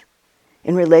resistance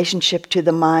in relationship to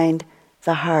the mind,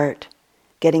 the heart,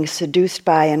 getting seduced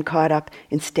by and caught up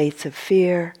in states of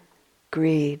fear,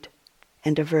 greed,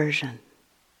 and aversion.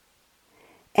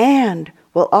 And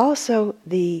will also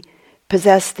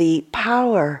possess the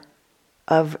power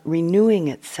of renewing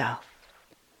itself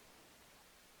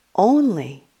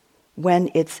only when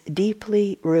it's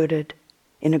deeply rooted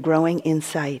in a growing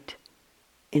insight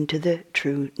into the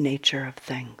true nature of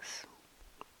things.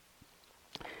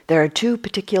 There are 2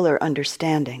 particular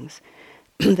understandings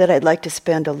that I'd like to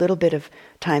spend a little bit of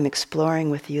time exploring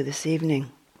with you this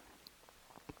evening.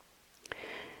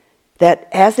 That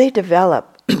as they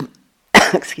develop,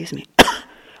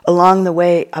 along the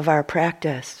way of our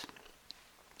practice,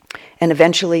 and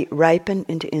eventually ripen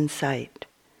into insight,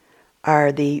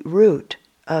 are the root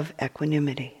of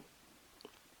equanimity.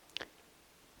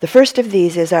 The first of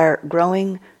these is our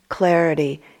growing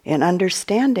clarity in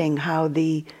understanding how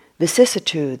the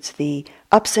vicissitudes, the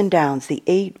ups and downs, the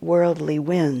 8 worldly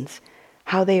winds,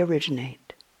 how they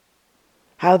originate,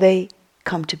 how they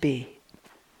come to be.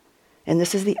 And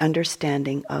this is the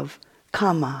understanding of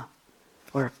kama,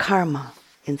 or karma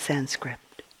in Sanskrit.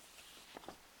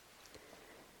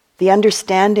 The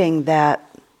understanding that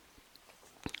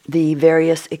the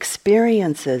various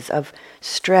experiences of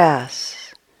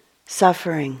stress,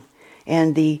 suffering,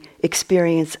 and the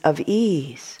experience of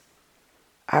ease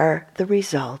are the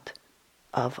result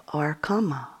of our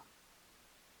karma,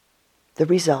 the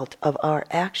result of our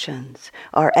actions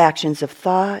of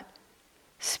thought,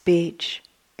 speech,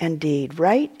 and deed,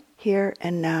 right here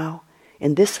and now,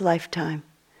 in this lifetime,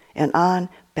 and on,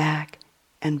 back,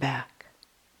 and back.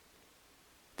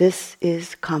 This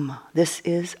is karma. This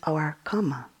is our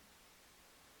karma.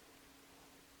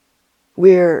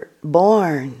 We're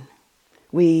born,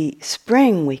 we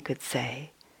spring, we could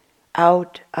say,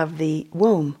 out of the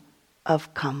womb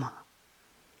of karma.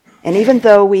 And even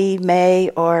though we may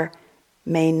or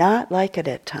may not like it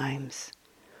at times,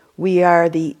 we are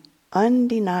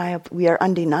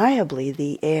undeniably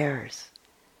the heirs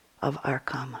of our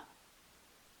karma.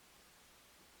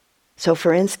 So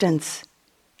for instance,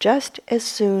 just as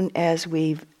soon as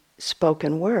we've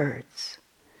spoken words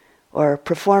or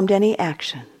performed any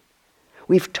action,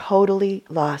 we've totally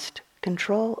lost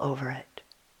control over it.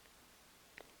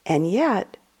 And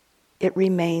yet, it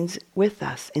remains with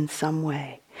us in some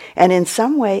way. And in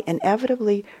some way,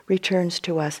 inevitably returns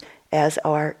to us as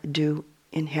our due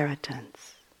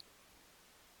inheritance.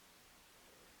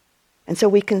 And so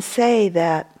we can say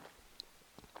that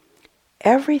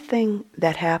everything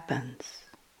that happens,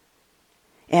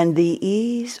 and the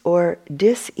ease or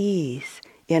dis-ease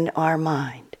in our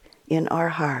mind, in our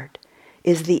heart,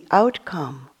 is the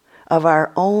outcome of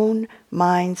our own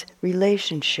mind's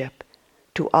relationship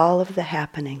to all of the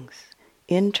happenings,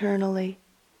 internally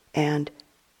and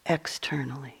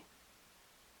externally.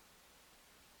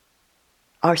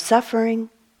 Our suffering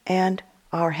and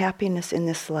our happiness in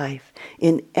this life,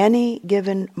 in any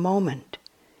given moment,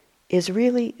 is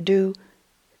really due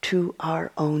to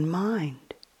our own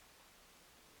mind.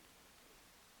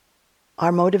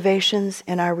 Our motivations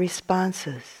and our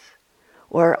responses,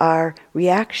 or our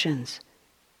reactions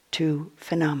to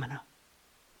phenomena.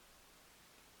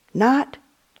 Not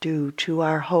due to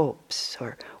our hopes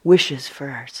or wishes for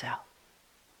ourselves.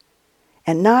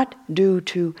 And not due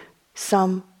to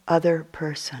some other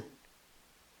person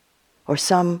or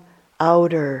some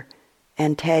outer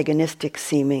antagonistic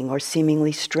seeming or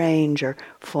seemingly strange or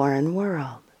foreign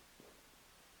world.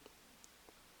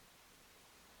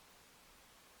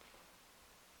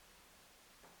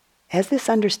 As this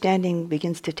understanding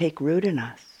begins to take root in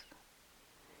us,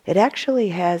 it actually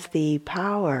has the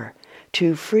power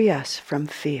to free us from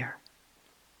fear.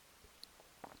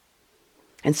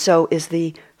 And so is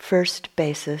the first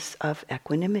basis of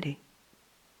equanimity.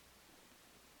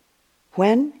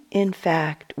 When, in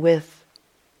fact, with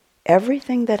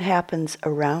everything that happens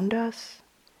around us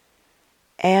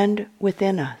and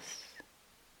within us,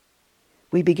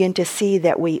 we begin to see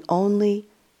that we only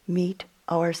meet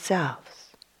ourselves.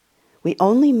 We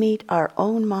only meet our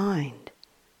own mind.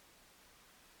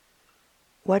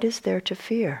 What is there to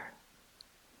fear?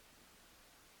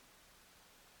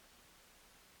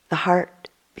 The heart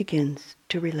begins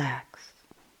to relax.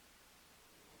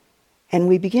 And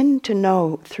we begin to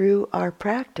know through our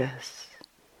practice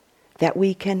that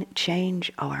we can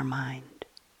change our mind.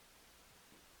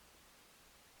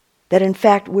 That in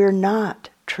fact we're not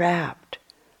trapped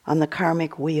on the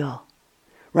karmic wheel,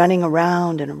 running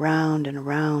around and around and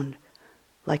around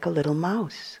like a little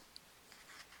mouse.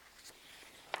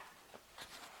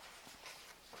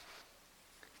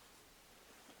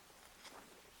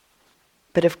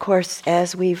 But of course,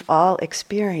 as we've all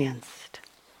experienced,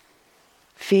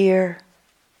 fear,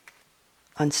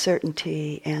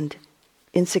 uncertainty, and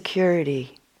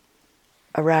insecurity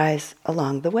arise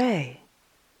along the way.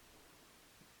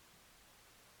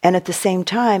 And at the same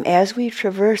time, as we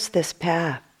traverse this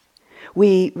path,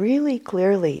 we really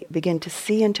clearly begin to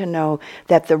see and to know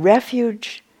that the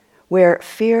refuge where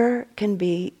fear can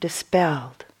be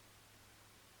dispelled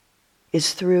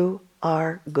is through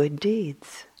our good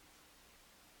deeds.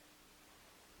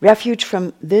 Refuge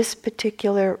from this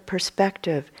particular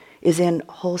perspective is in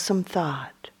wholesome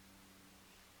thought,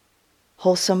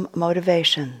 wholesome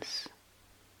motivations,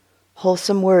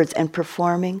 wholesome words, and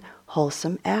performing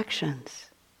wholesome actions.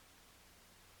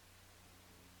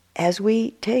 As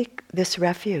we take this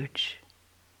refuge,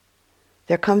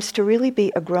 there comes to really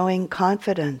be a growing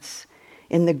confidence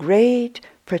in the great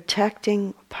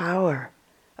protecting power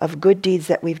of good deeds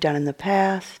that we've done in the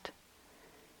past,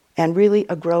 and really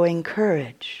a growing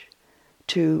courage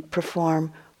to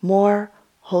perform more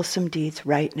wholesome deeds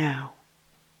right now,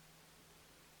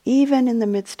 even in the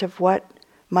midst of what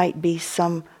might be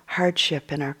some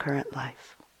hardship in our current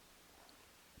life.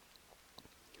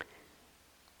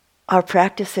 Our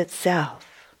practice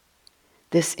itself,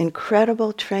 this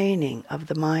incredible training of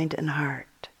the mind and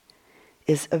heart,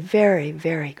 is a very,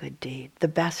 very good deed, the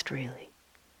best really,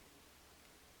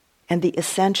 and the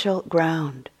essential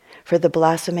ground for the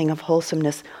blossoming of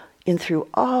wholesomeness in through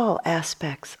all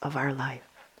aspects of our life.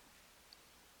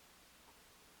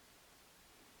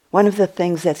 One of the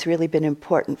things that's really been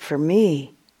important for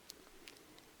me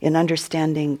in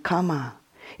understanding karma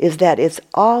is that it's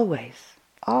always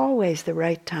the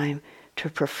right time to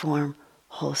perform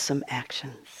wholesome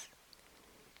actions.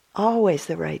 Always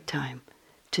the right time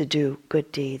to do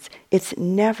good deeds. It's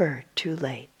never too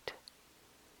late.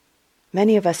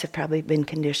 Many of us have probably been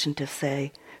conditioned to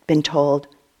say, been told,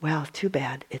 well, too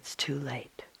bad, it's too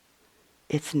late.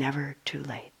 It's never too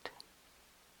late.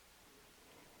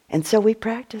 And so we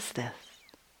practice this.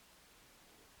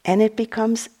 And it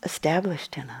becomes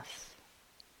established in us.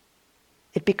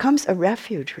 It becomes a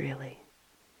refuge, really.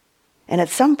 And at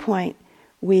some point,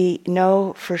 we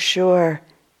know for sure,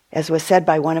 as was said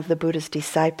by one of the Buddha's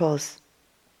disciples,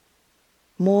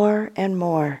 more and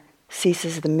more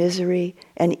ceases the misery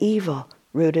and evil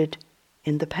rooted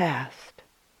in the past.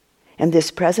 And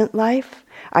this present life,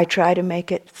 I try to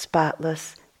make it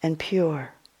spotless and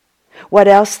pure. What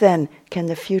else then can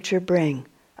the future bring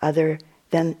other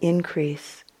than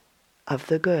increase of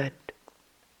the good?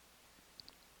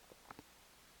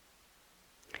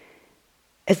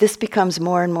 As this becomes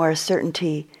more and more a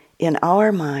certainty in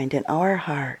our mind, in our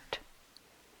heart,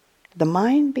 the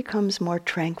mind becomes more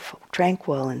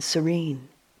tranquil and serene.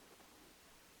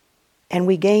 And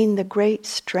we gain the great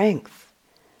strength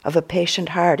of a patient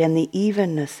heart and the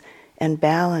evenness and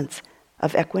balance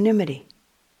of equanimity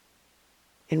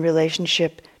in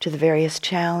relationship to the various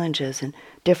challenges and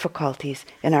difficulties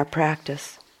in our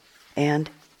practice and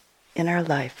in our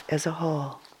life as a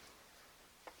whole.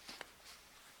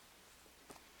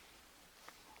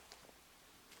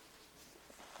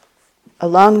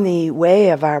 Along the way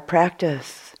of our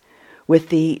practice, with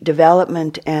the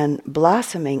development and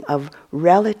blossoming of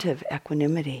relative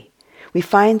equanimity, we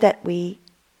find that we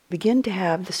begin to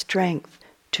have the strength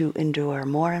to endure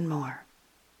more and more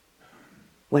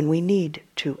when we need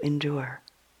to endure.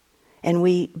 And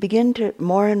we begin to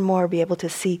more and more be able to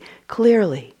see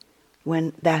clearly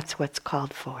when that's what's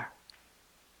called for.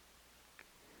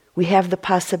 We have the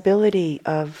possibility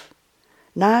of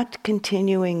not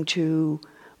continuing to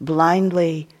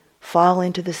blindly fall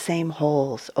into the same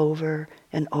holes over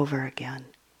and over again,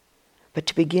 but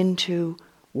to begin to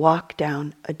walk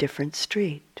down a different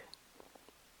street.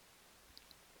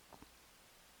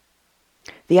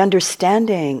 The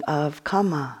understanding of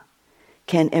kamma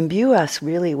can imbue us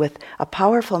really with a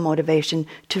powerful motivation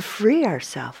to free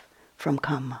ourselves from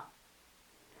kamma,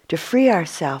 to free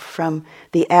ourselves from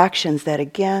the actions that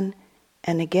again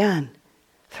and again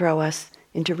throw us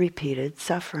into repeated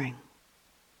suffering.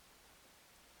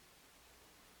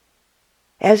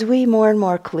 As we more and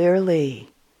more clearly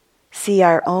see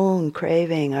our own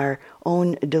craving, our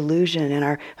own delusion, and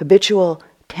our habitual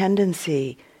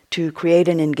tendency to create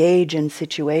and engage in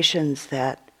situations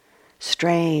that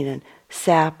strain and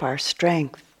sap our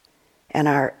strength and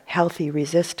our healthy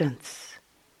resistance,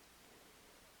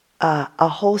 a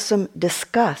wholesome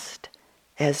disgust,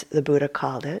 as the Buddha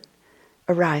called it,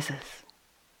 arises.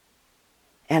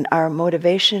 And our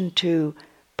motivation to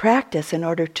practice in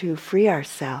order to free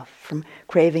ourselves from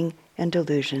craving and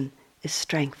delusion is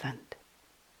strengthened.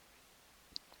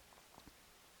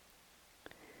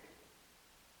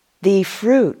 The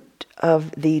fruit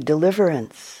of the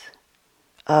deliverance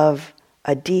of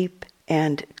a deep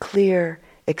and clear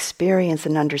experience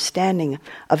and understanding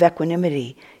of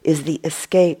equanimity is the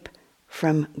escape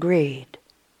from greed.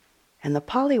 And the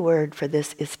Pali word for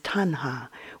this is tanha,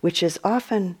 which is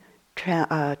often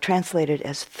translated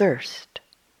as thirst.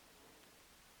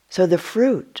 So the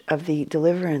fruit of the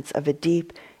deliverance of a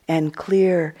deep and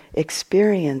clear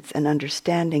experience and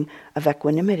understanding of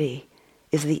equanimity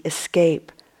is the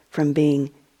escape from being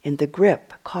in the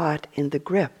grip, caught in the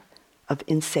grip of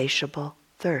insatiable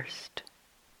thirst.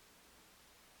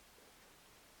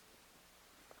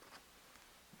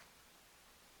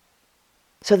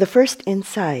 So the first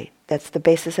insight that's the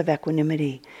basis of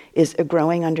equanimity is a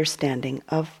growing understanding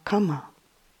of kamma.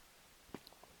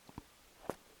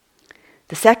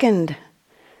 The second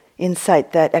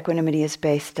insight that equanimity is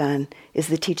based on is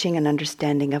the teaching and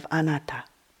understanding of anatta,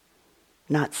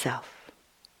 not self.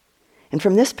 And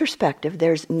from this perspective,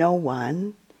 there's no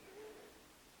one,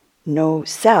 no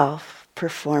self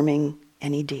performing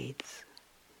any deeds,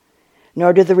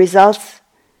 nor do the results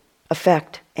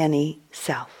affect any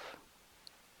self.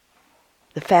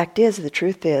 The fact is, the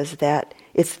truth is that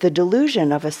it's the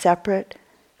delusion of a separate,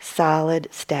 solid,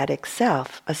 static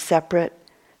self, a separate,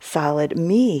 solid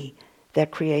me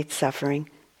that creates suffering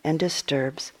and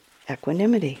disturbs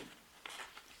equanimity.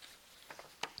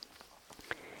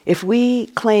 If we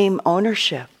claim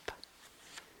ownership,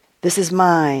 this is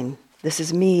mine, this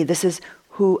is me, this is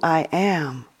who I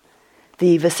am,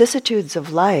 the vicissitudes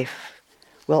of life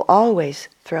will always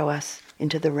throw us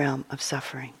into the realm of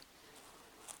suffering.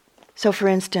 So for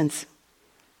instance,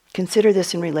 consider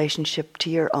this in relationship to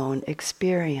your own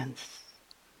experience.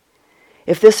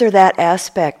 If this or that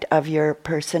aspect of your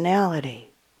personality,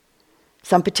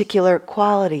 some particular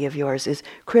quality of yours is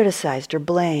criticized or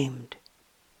blamed,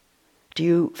 do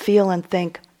you feel and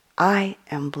think, I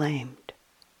am blamed?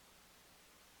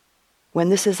 When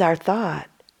this is our thought,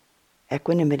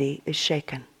 equanimity is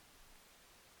shaken.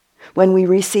 When we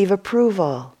receive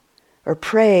approval or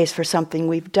praise for something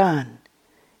we've done,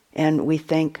 and we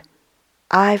think,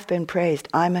 I've been praised,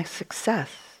 I'm a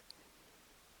success,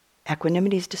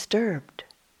 equanimity is disturbed.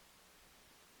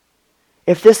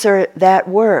 If this or that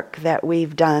work that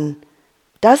we've done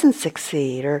doesn't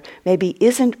succeed, or maybe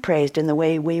isn't praised in the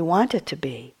way we want it to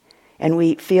be, and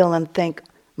we feel and think,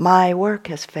 my work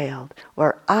has failed,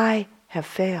 or I have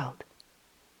failed,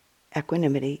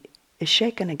 equanimity is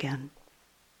shaken again.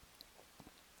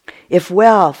 If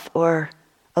wealth or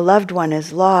a loved one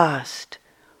is lost,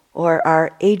 or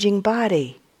our aging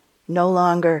body no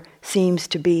longer seems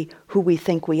to be who we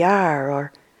think we are,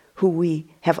 or who we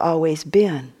have always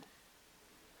been,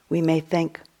 we may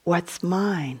think, what's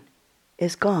mine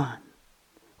is gone,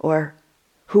 or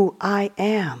who I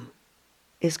am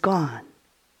is gone,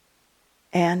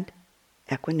 and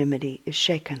equanimity is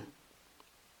shaken.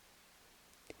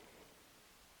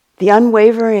 The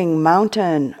unwavering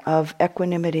mountain of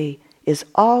equanimity is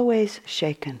always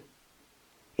shaken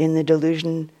in the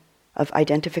delusion of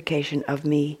identification of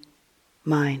me,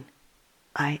 mine,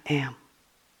 I am.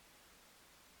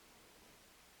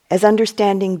 As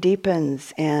understanding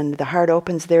deepens and the heart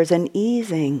opens, there's an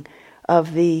easing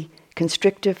of the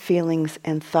constrictive feelings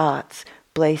and thoughts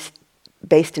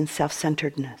based in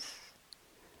self-centeredness.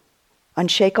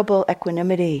 Unshakable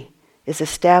equanimity is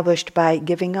established by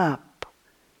giving up,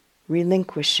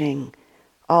 relinquishing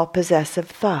all possessive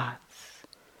thoughts,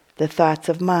 the thoughts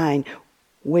of mind,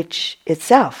 which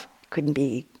itself could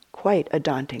be quite a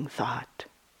daunting thought.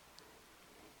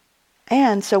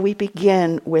 And so we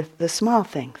begin with the small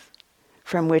things,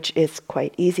 from which it's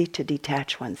quite easy to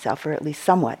detach oneself, or at least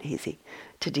somewhat easy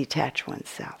to detach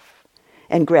oneself,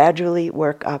 and gradually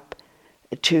work up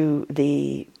to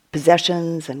the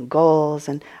possessions and goals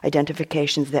and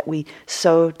identifications that we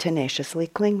so tenaciously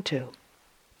cling to.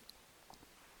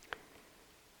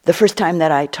 The first time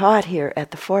that I taught here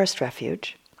at the Forest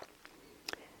Refuge,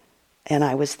 and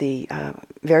I was the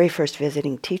very first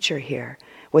visiting teacher here,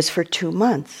 was for 2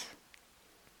 months.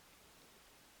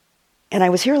 And I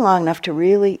was here long enough to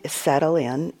really settle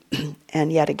in,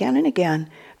 and yet again and again,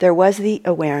 there was the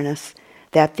awareness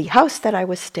that the house that I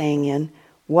was staying in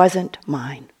wasn't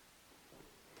mine.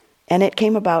 And it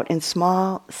came about in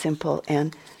small, simple,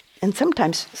 and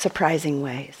sometimes surprising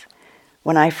ways.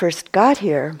 When I first got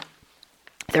here,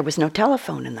 there was no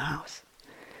telephone in the house.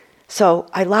 So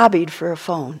I lobbied for a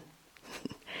phone,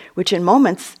 which in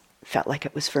moments felt like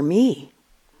it was for me.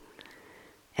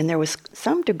 And there was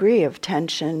some degree of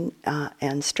tension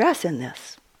and stress in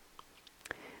this.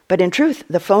 But in truth,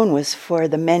 the phone was for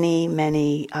the many,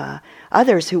 many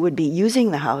others who would be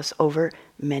using the house over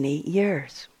many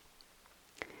years.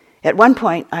 At one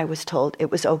point, I was told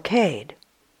it was okayed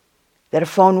that a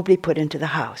phone would be put into the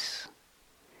house.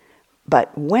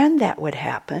 But when that would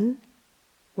happen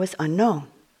was unknown.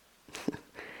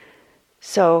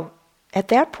 So at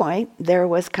that point, there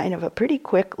was kind of a pretty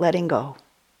quick letting go.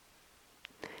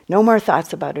 No more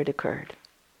thoughts about it occurred.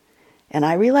 And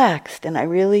I relaxed, and I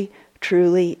really,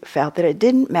 truly felt that it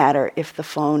didn't matter if the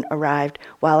phone arrived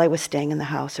while I was staying in the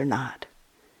house or not.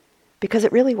 Because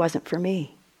it really wasn't for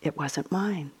me. It wasn't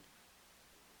mine.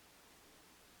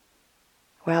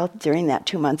 Well, during that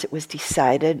 2 months, it was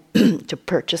decided to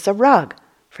purchase a rug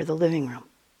for the living room.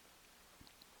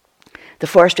 The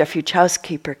Forest Refuge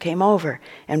housekeeper came over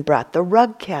and brought the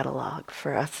rug catalog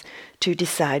for us to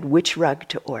decide which rug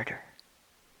to order.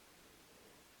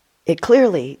 It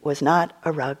clearly was not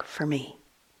a rug for me.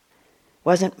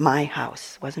 Wasn't my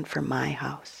house, wasn't for my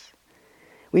house.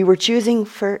 We were choosing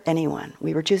for anyone.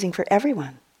 We were choosing for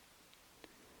everyone.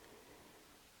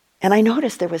 And I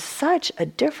noticed there was such a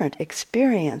different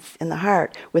experience in the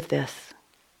heart with this.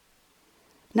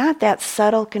 Not that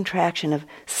subtle contraction of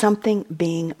something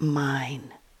being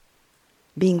mine,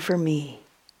 being for me.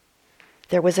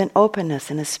 There was an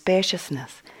openness and a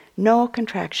spaciousness, no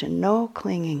contraction, no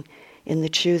clinging in the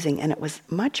choosing, and it was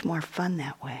much more fun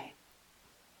that way.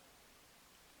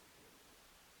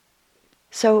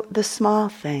 So the small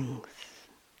things,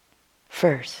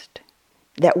 first,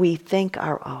 that we think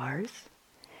are ours,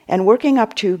 and working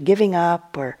up to giving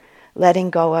up or letting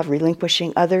go of,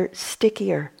 relinquishing other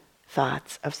stickier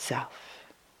thoughts of self.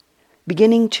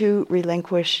 Beginning to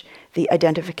relinquish the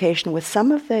identification with some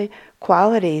of the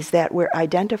qualities that we're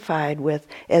identified with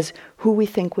as who we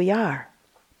think we are.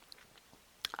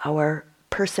 Our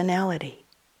personality.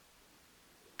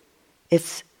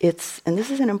 It's, and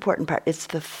this is an important part, it's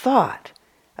the thought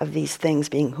of these things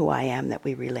being who I am that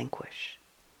we relinquish.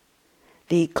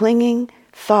 The clinging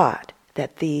thought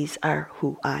that these are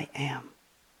who I am,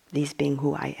 these being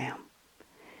who I am.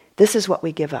 This is what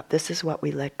we give up, this is what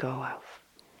we let go of.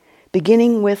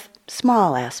 Beginning with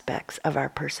small aspects of our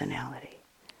personality,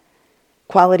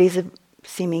 qualities of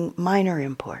seeming minor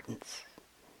importance.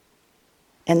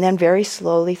 And then very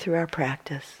slowly through our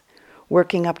practice,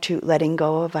 working up to letting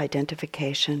go of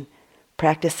identification,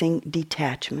 practicing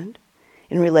detachment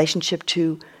in relationship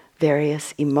to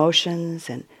various emotions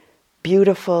and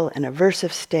beautiful and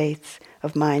aversive states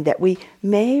of mind that we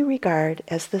may regard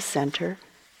as the center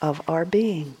of our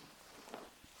being.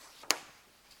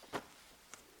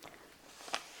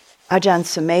 Ajahn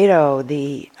Sumedho,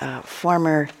 the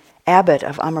former abbot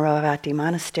of Amaravati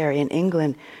Monastery in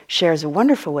England, shares a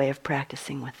wonderful way of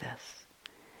practicing with this.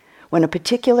 When a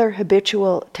particular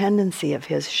habitual tendency of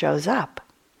his shows up,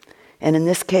 and in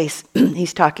this case,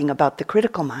 he's talking about the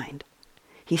critical mind,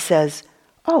 he says,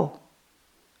 "Oh,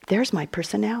 there's my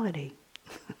personality."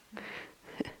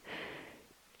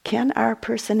 Can our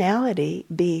personality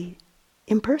be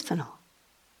impersonal?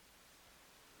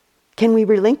 Can we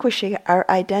relinquish our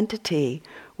identity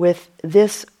with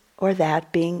this or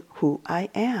that being who I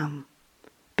am,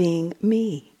 being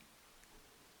me?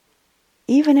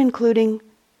 Even including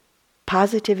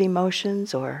positive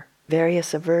emotions or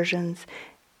various aversions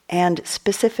and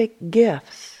specific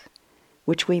gifts,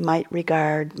 which we might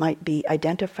regard, might be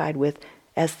identified with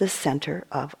as the center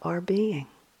of our being.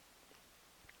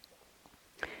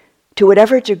 To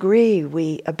whatever degree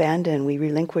we abandon, we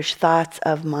relinquish thoughts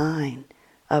of mine,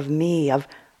 of me, of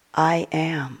I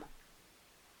am.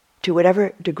 To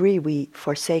whatever degree we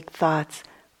forsake thoughts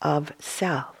of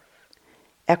self,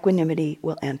 equanimity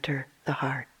will enter the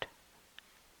heart.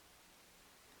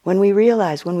 When we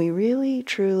realize, when we really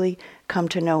truly come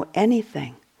to know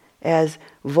anything as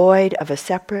void of a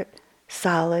separate,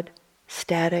 solid,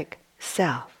 static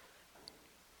self,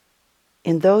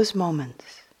 in those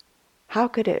moments how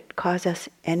could it cause us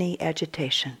any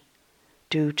agitation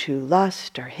due to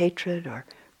lust or hatred or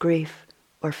grief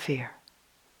or fear?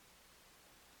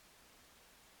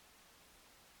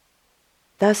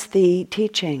 Thus, the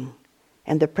teaching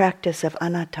and the practice of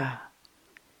anatta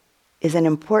is an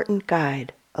important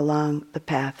guide along the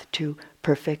path to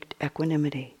perfect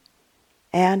equanimity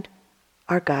and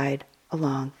our guide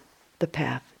along the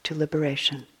path to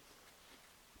liberation.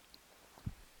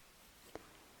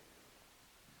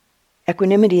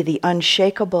 Equanimity, the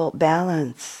unshakable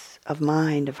balance of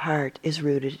mind, of heart, is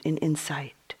rooted in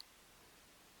insight.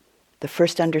 The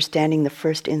first understanding, the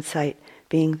first insight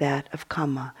being that of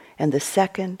kamma, and the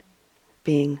second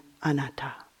being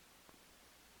anatta.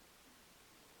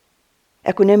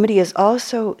 Equanimity is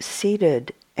also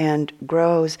seated and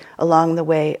grows along the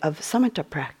way of samatha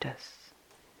practice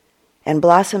and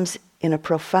blossoms in a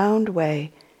profound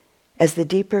way as the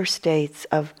deeper states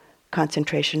of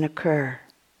concentration occur.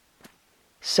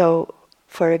 So,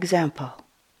 for example,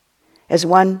 as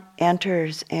one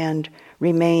enters and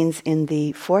remains in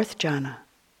the fourth jhana,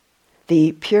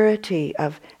 the purity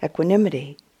of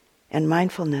equanimity and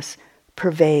mindfulness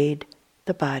pervade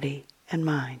the body and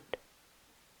mind.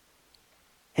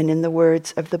 And in the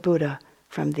words of the Buddha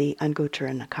from the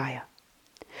Anguttara Nikaya,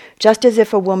 just as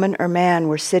if a woman or man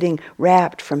were sitting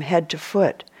wrapped from head to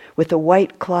foot with a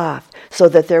white cloth so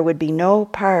that there would be no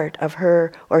part of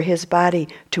her or his body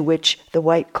to which the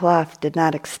white cloth did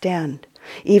not extend,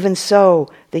 even so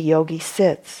the yogi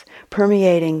sits,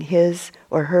 permeating his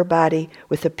or her body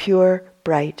with a pure,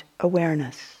 bright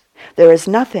awareness. There is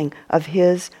nothing of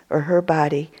his or her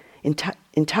body,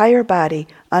 entire body,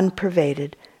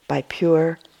 unpervaded by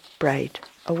pure, bright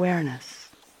awareness.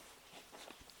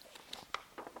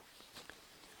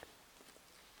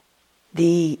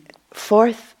 The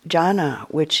fourth jhana,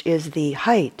 which is the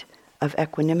height of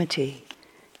equanimity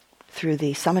through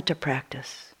the samatha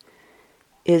practice,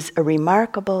 is a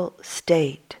remarkable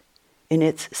state in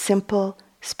its simple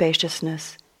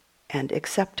spaciousness and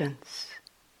acceptance.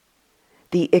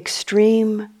 The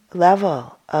extreme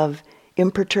level of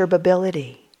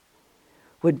imperturbability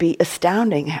would be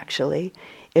astounding, actually,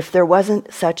 if there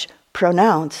wasn't such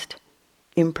pronounced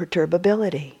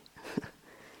imperturbability.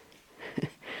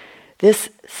 This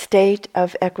state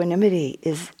of equanimity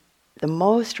is the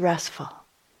most restful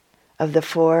of the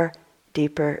four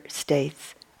deeper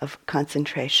states of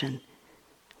concentration,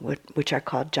 which are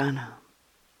called jhana.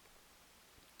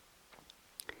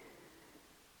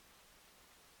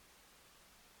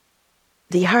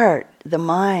 The heart, the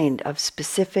mind of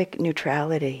specific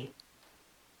neutrality,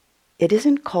 it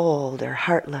isn't cold or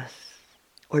heartless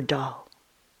or dull.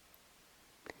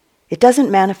 It doesn't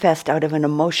manifest out of an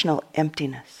emotional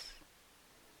emptiness,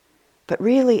 but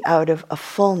really out of a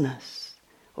fullness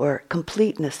or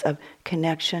completeness of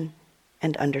connection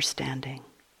and understanding.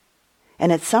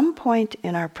 And at some point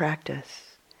in our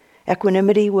practice,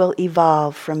 equanimity will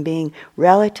evolve from being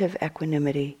relative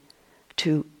equanimity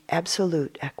to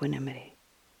absolute equanimity.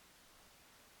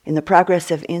 In the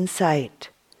progress of insight,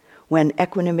 when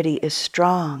equanimity is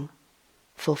strong,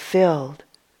 fulfilled,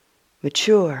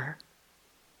 mature,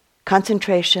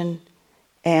 concentration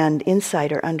and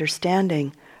insight or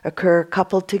understanding occur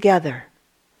coupled together,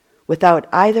 without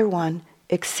either one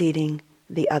exceeding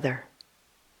the other,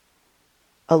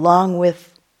 along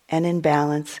with and in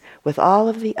balance with all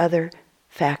of the other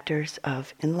factors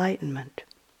of enlightenment.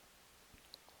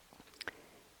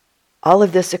 All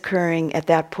of this occurring at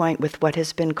that point with what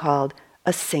has been called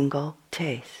a single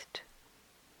taste,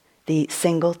 the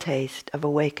single taste of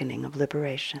awakening, of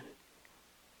liberation.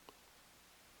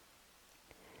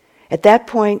 At that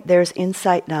point, there's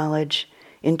insight knowledge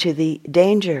into the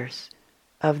dangers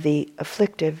of the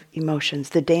afflictive emotions,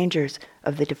 the dangers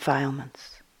of the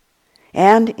defilements,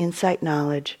 and insight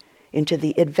knowledge into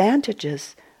the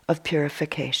advantages of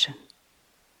purification.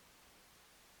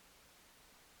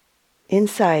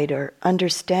 Insight or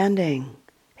understanding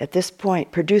at this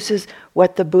point produces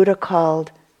what the Buddha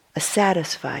called a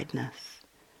satisfiedness,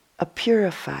 a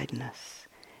purifiedness,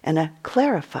 and a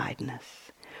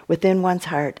clarifiedness within one's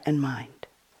heart and mind,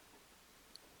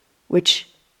 which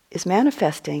is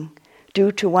manifesting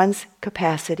due to one's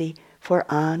capacity for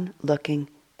on-looking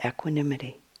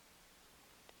equanimity.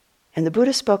 And the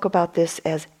Buddha spoke about this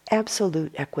as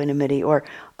absolute equanimity, or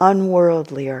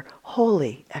unworldly or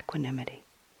holy equanimity.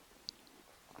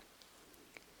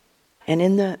 And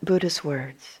in the Buddha's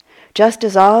words, just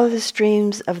as all the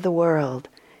streams of the world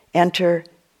enter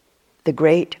the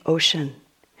great ocean,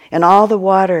 and all the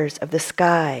waters of the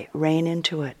sky rain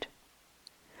into it,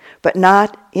 but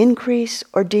not increase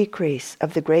or decrease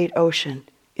of the great ocean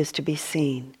is to be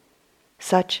seen.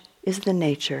 Such is the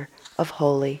nature of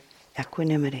holy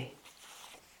equanimity.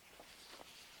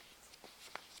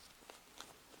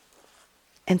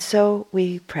 And so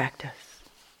we practice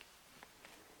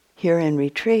here in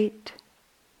retreat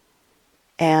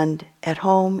and at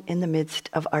home in the midst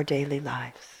of our daily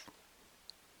lives.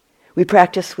 We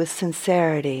practice with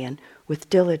sincerity and with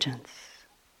diligence.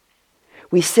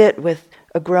 We sit with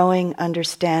a growing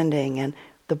understanding and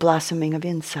the blossoming of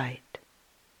insight.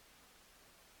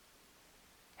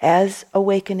 As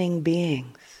awakening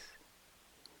beings,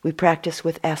 we practice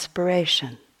with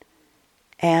aspiration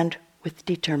and with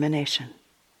determination.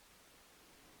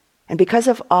 And because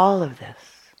of all of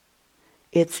this,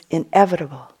 it's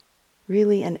inevitable,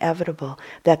 really inevitable,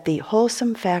 that the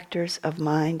wholesome factors of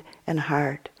mind and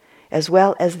heart, as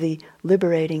well as the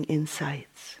liberating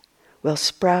insights, will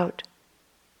sprout,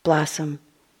 blossom,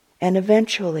 and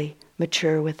eventually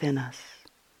mature within us.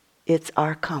 It's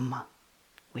our karma,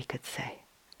 we could say.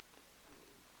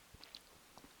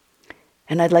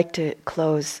 And I'd like to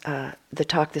close the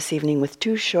talk this evening with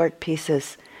two short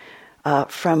pieces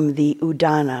from the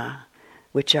Jhana,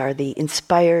 which are the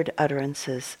inspired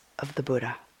utterances of the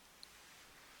Buddha.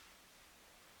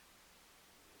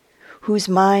 Whose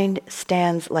mind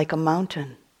stands like a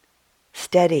mountain,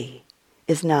 steady,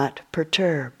 is not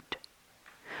perturbed,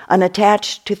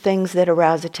 unattached to things that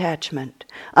arouse attachment,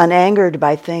 unangered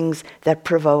by things that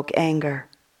provoke anger.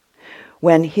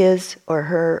 When his or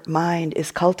her mind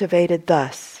is cultivated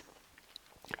thus,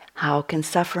 how can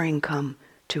suffering come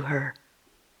to her,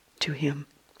 to him?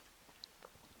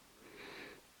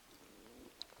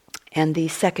 And the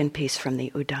second piece from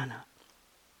the Jhana.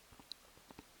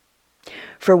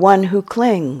 For one who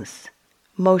clings,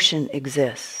 motion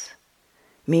exists,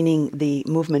 meaning the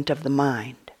movement of the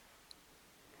mind.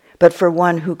 But for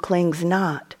one who clings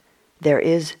not, there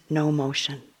is no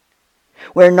motion.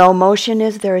 Where no motion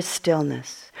is, there is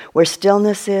stillness. Where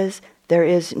stillness is, there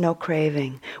is no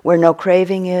craving. Where no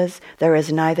craving is, there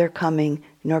is neither coming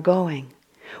nor going.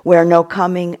 Where no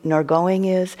coming nor going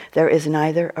is, there is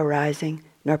neither arising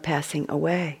nor passing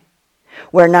away.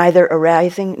 Where neither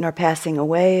arising nor passing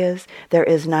away is, there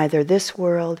is neither this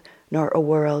world nor a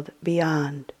world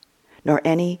beyond, nor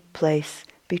any place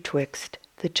betwixt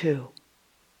the two.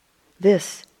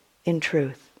 This, in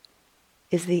truth,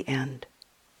 is the end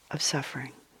of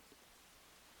suffering.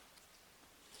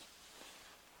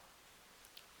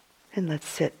 And let's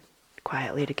sit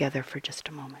quietly together for just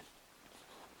a moment.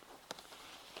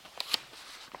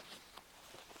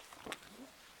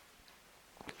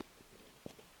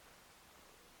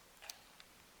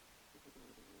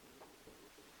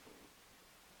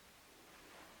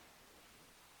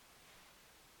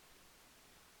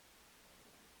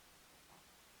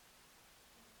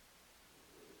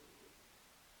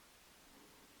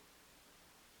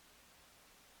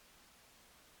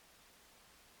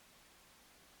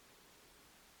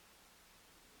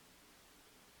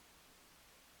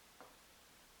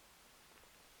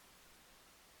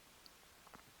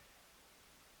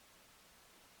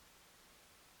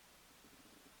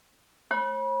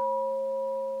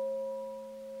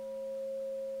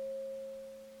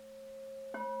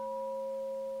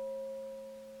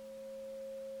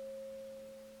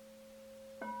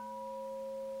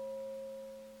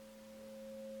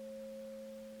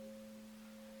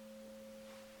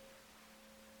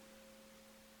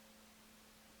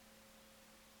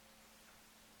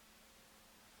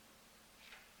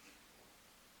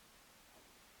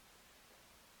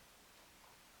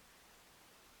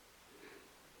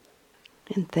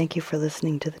 And thank you for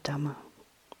listening to the Dhamma.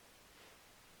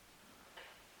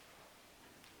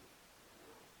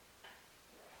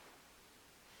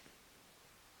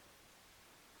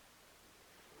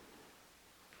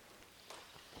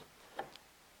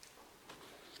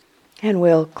 And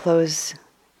we'll close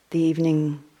the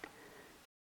evening.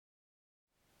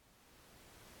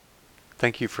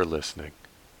 Thank you for listening.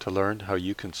 To learn how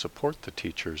you can support the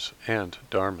teachers and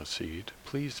Dharma Seed,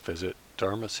 please visit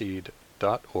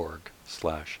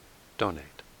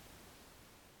dharmaseed.org/donate.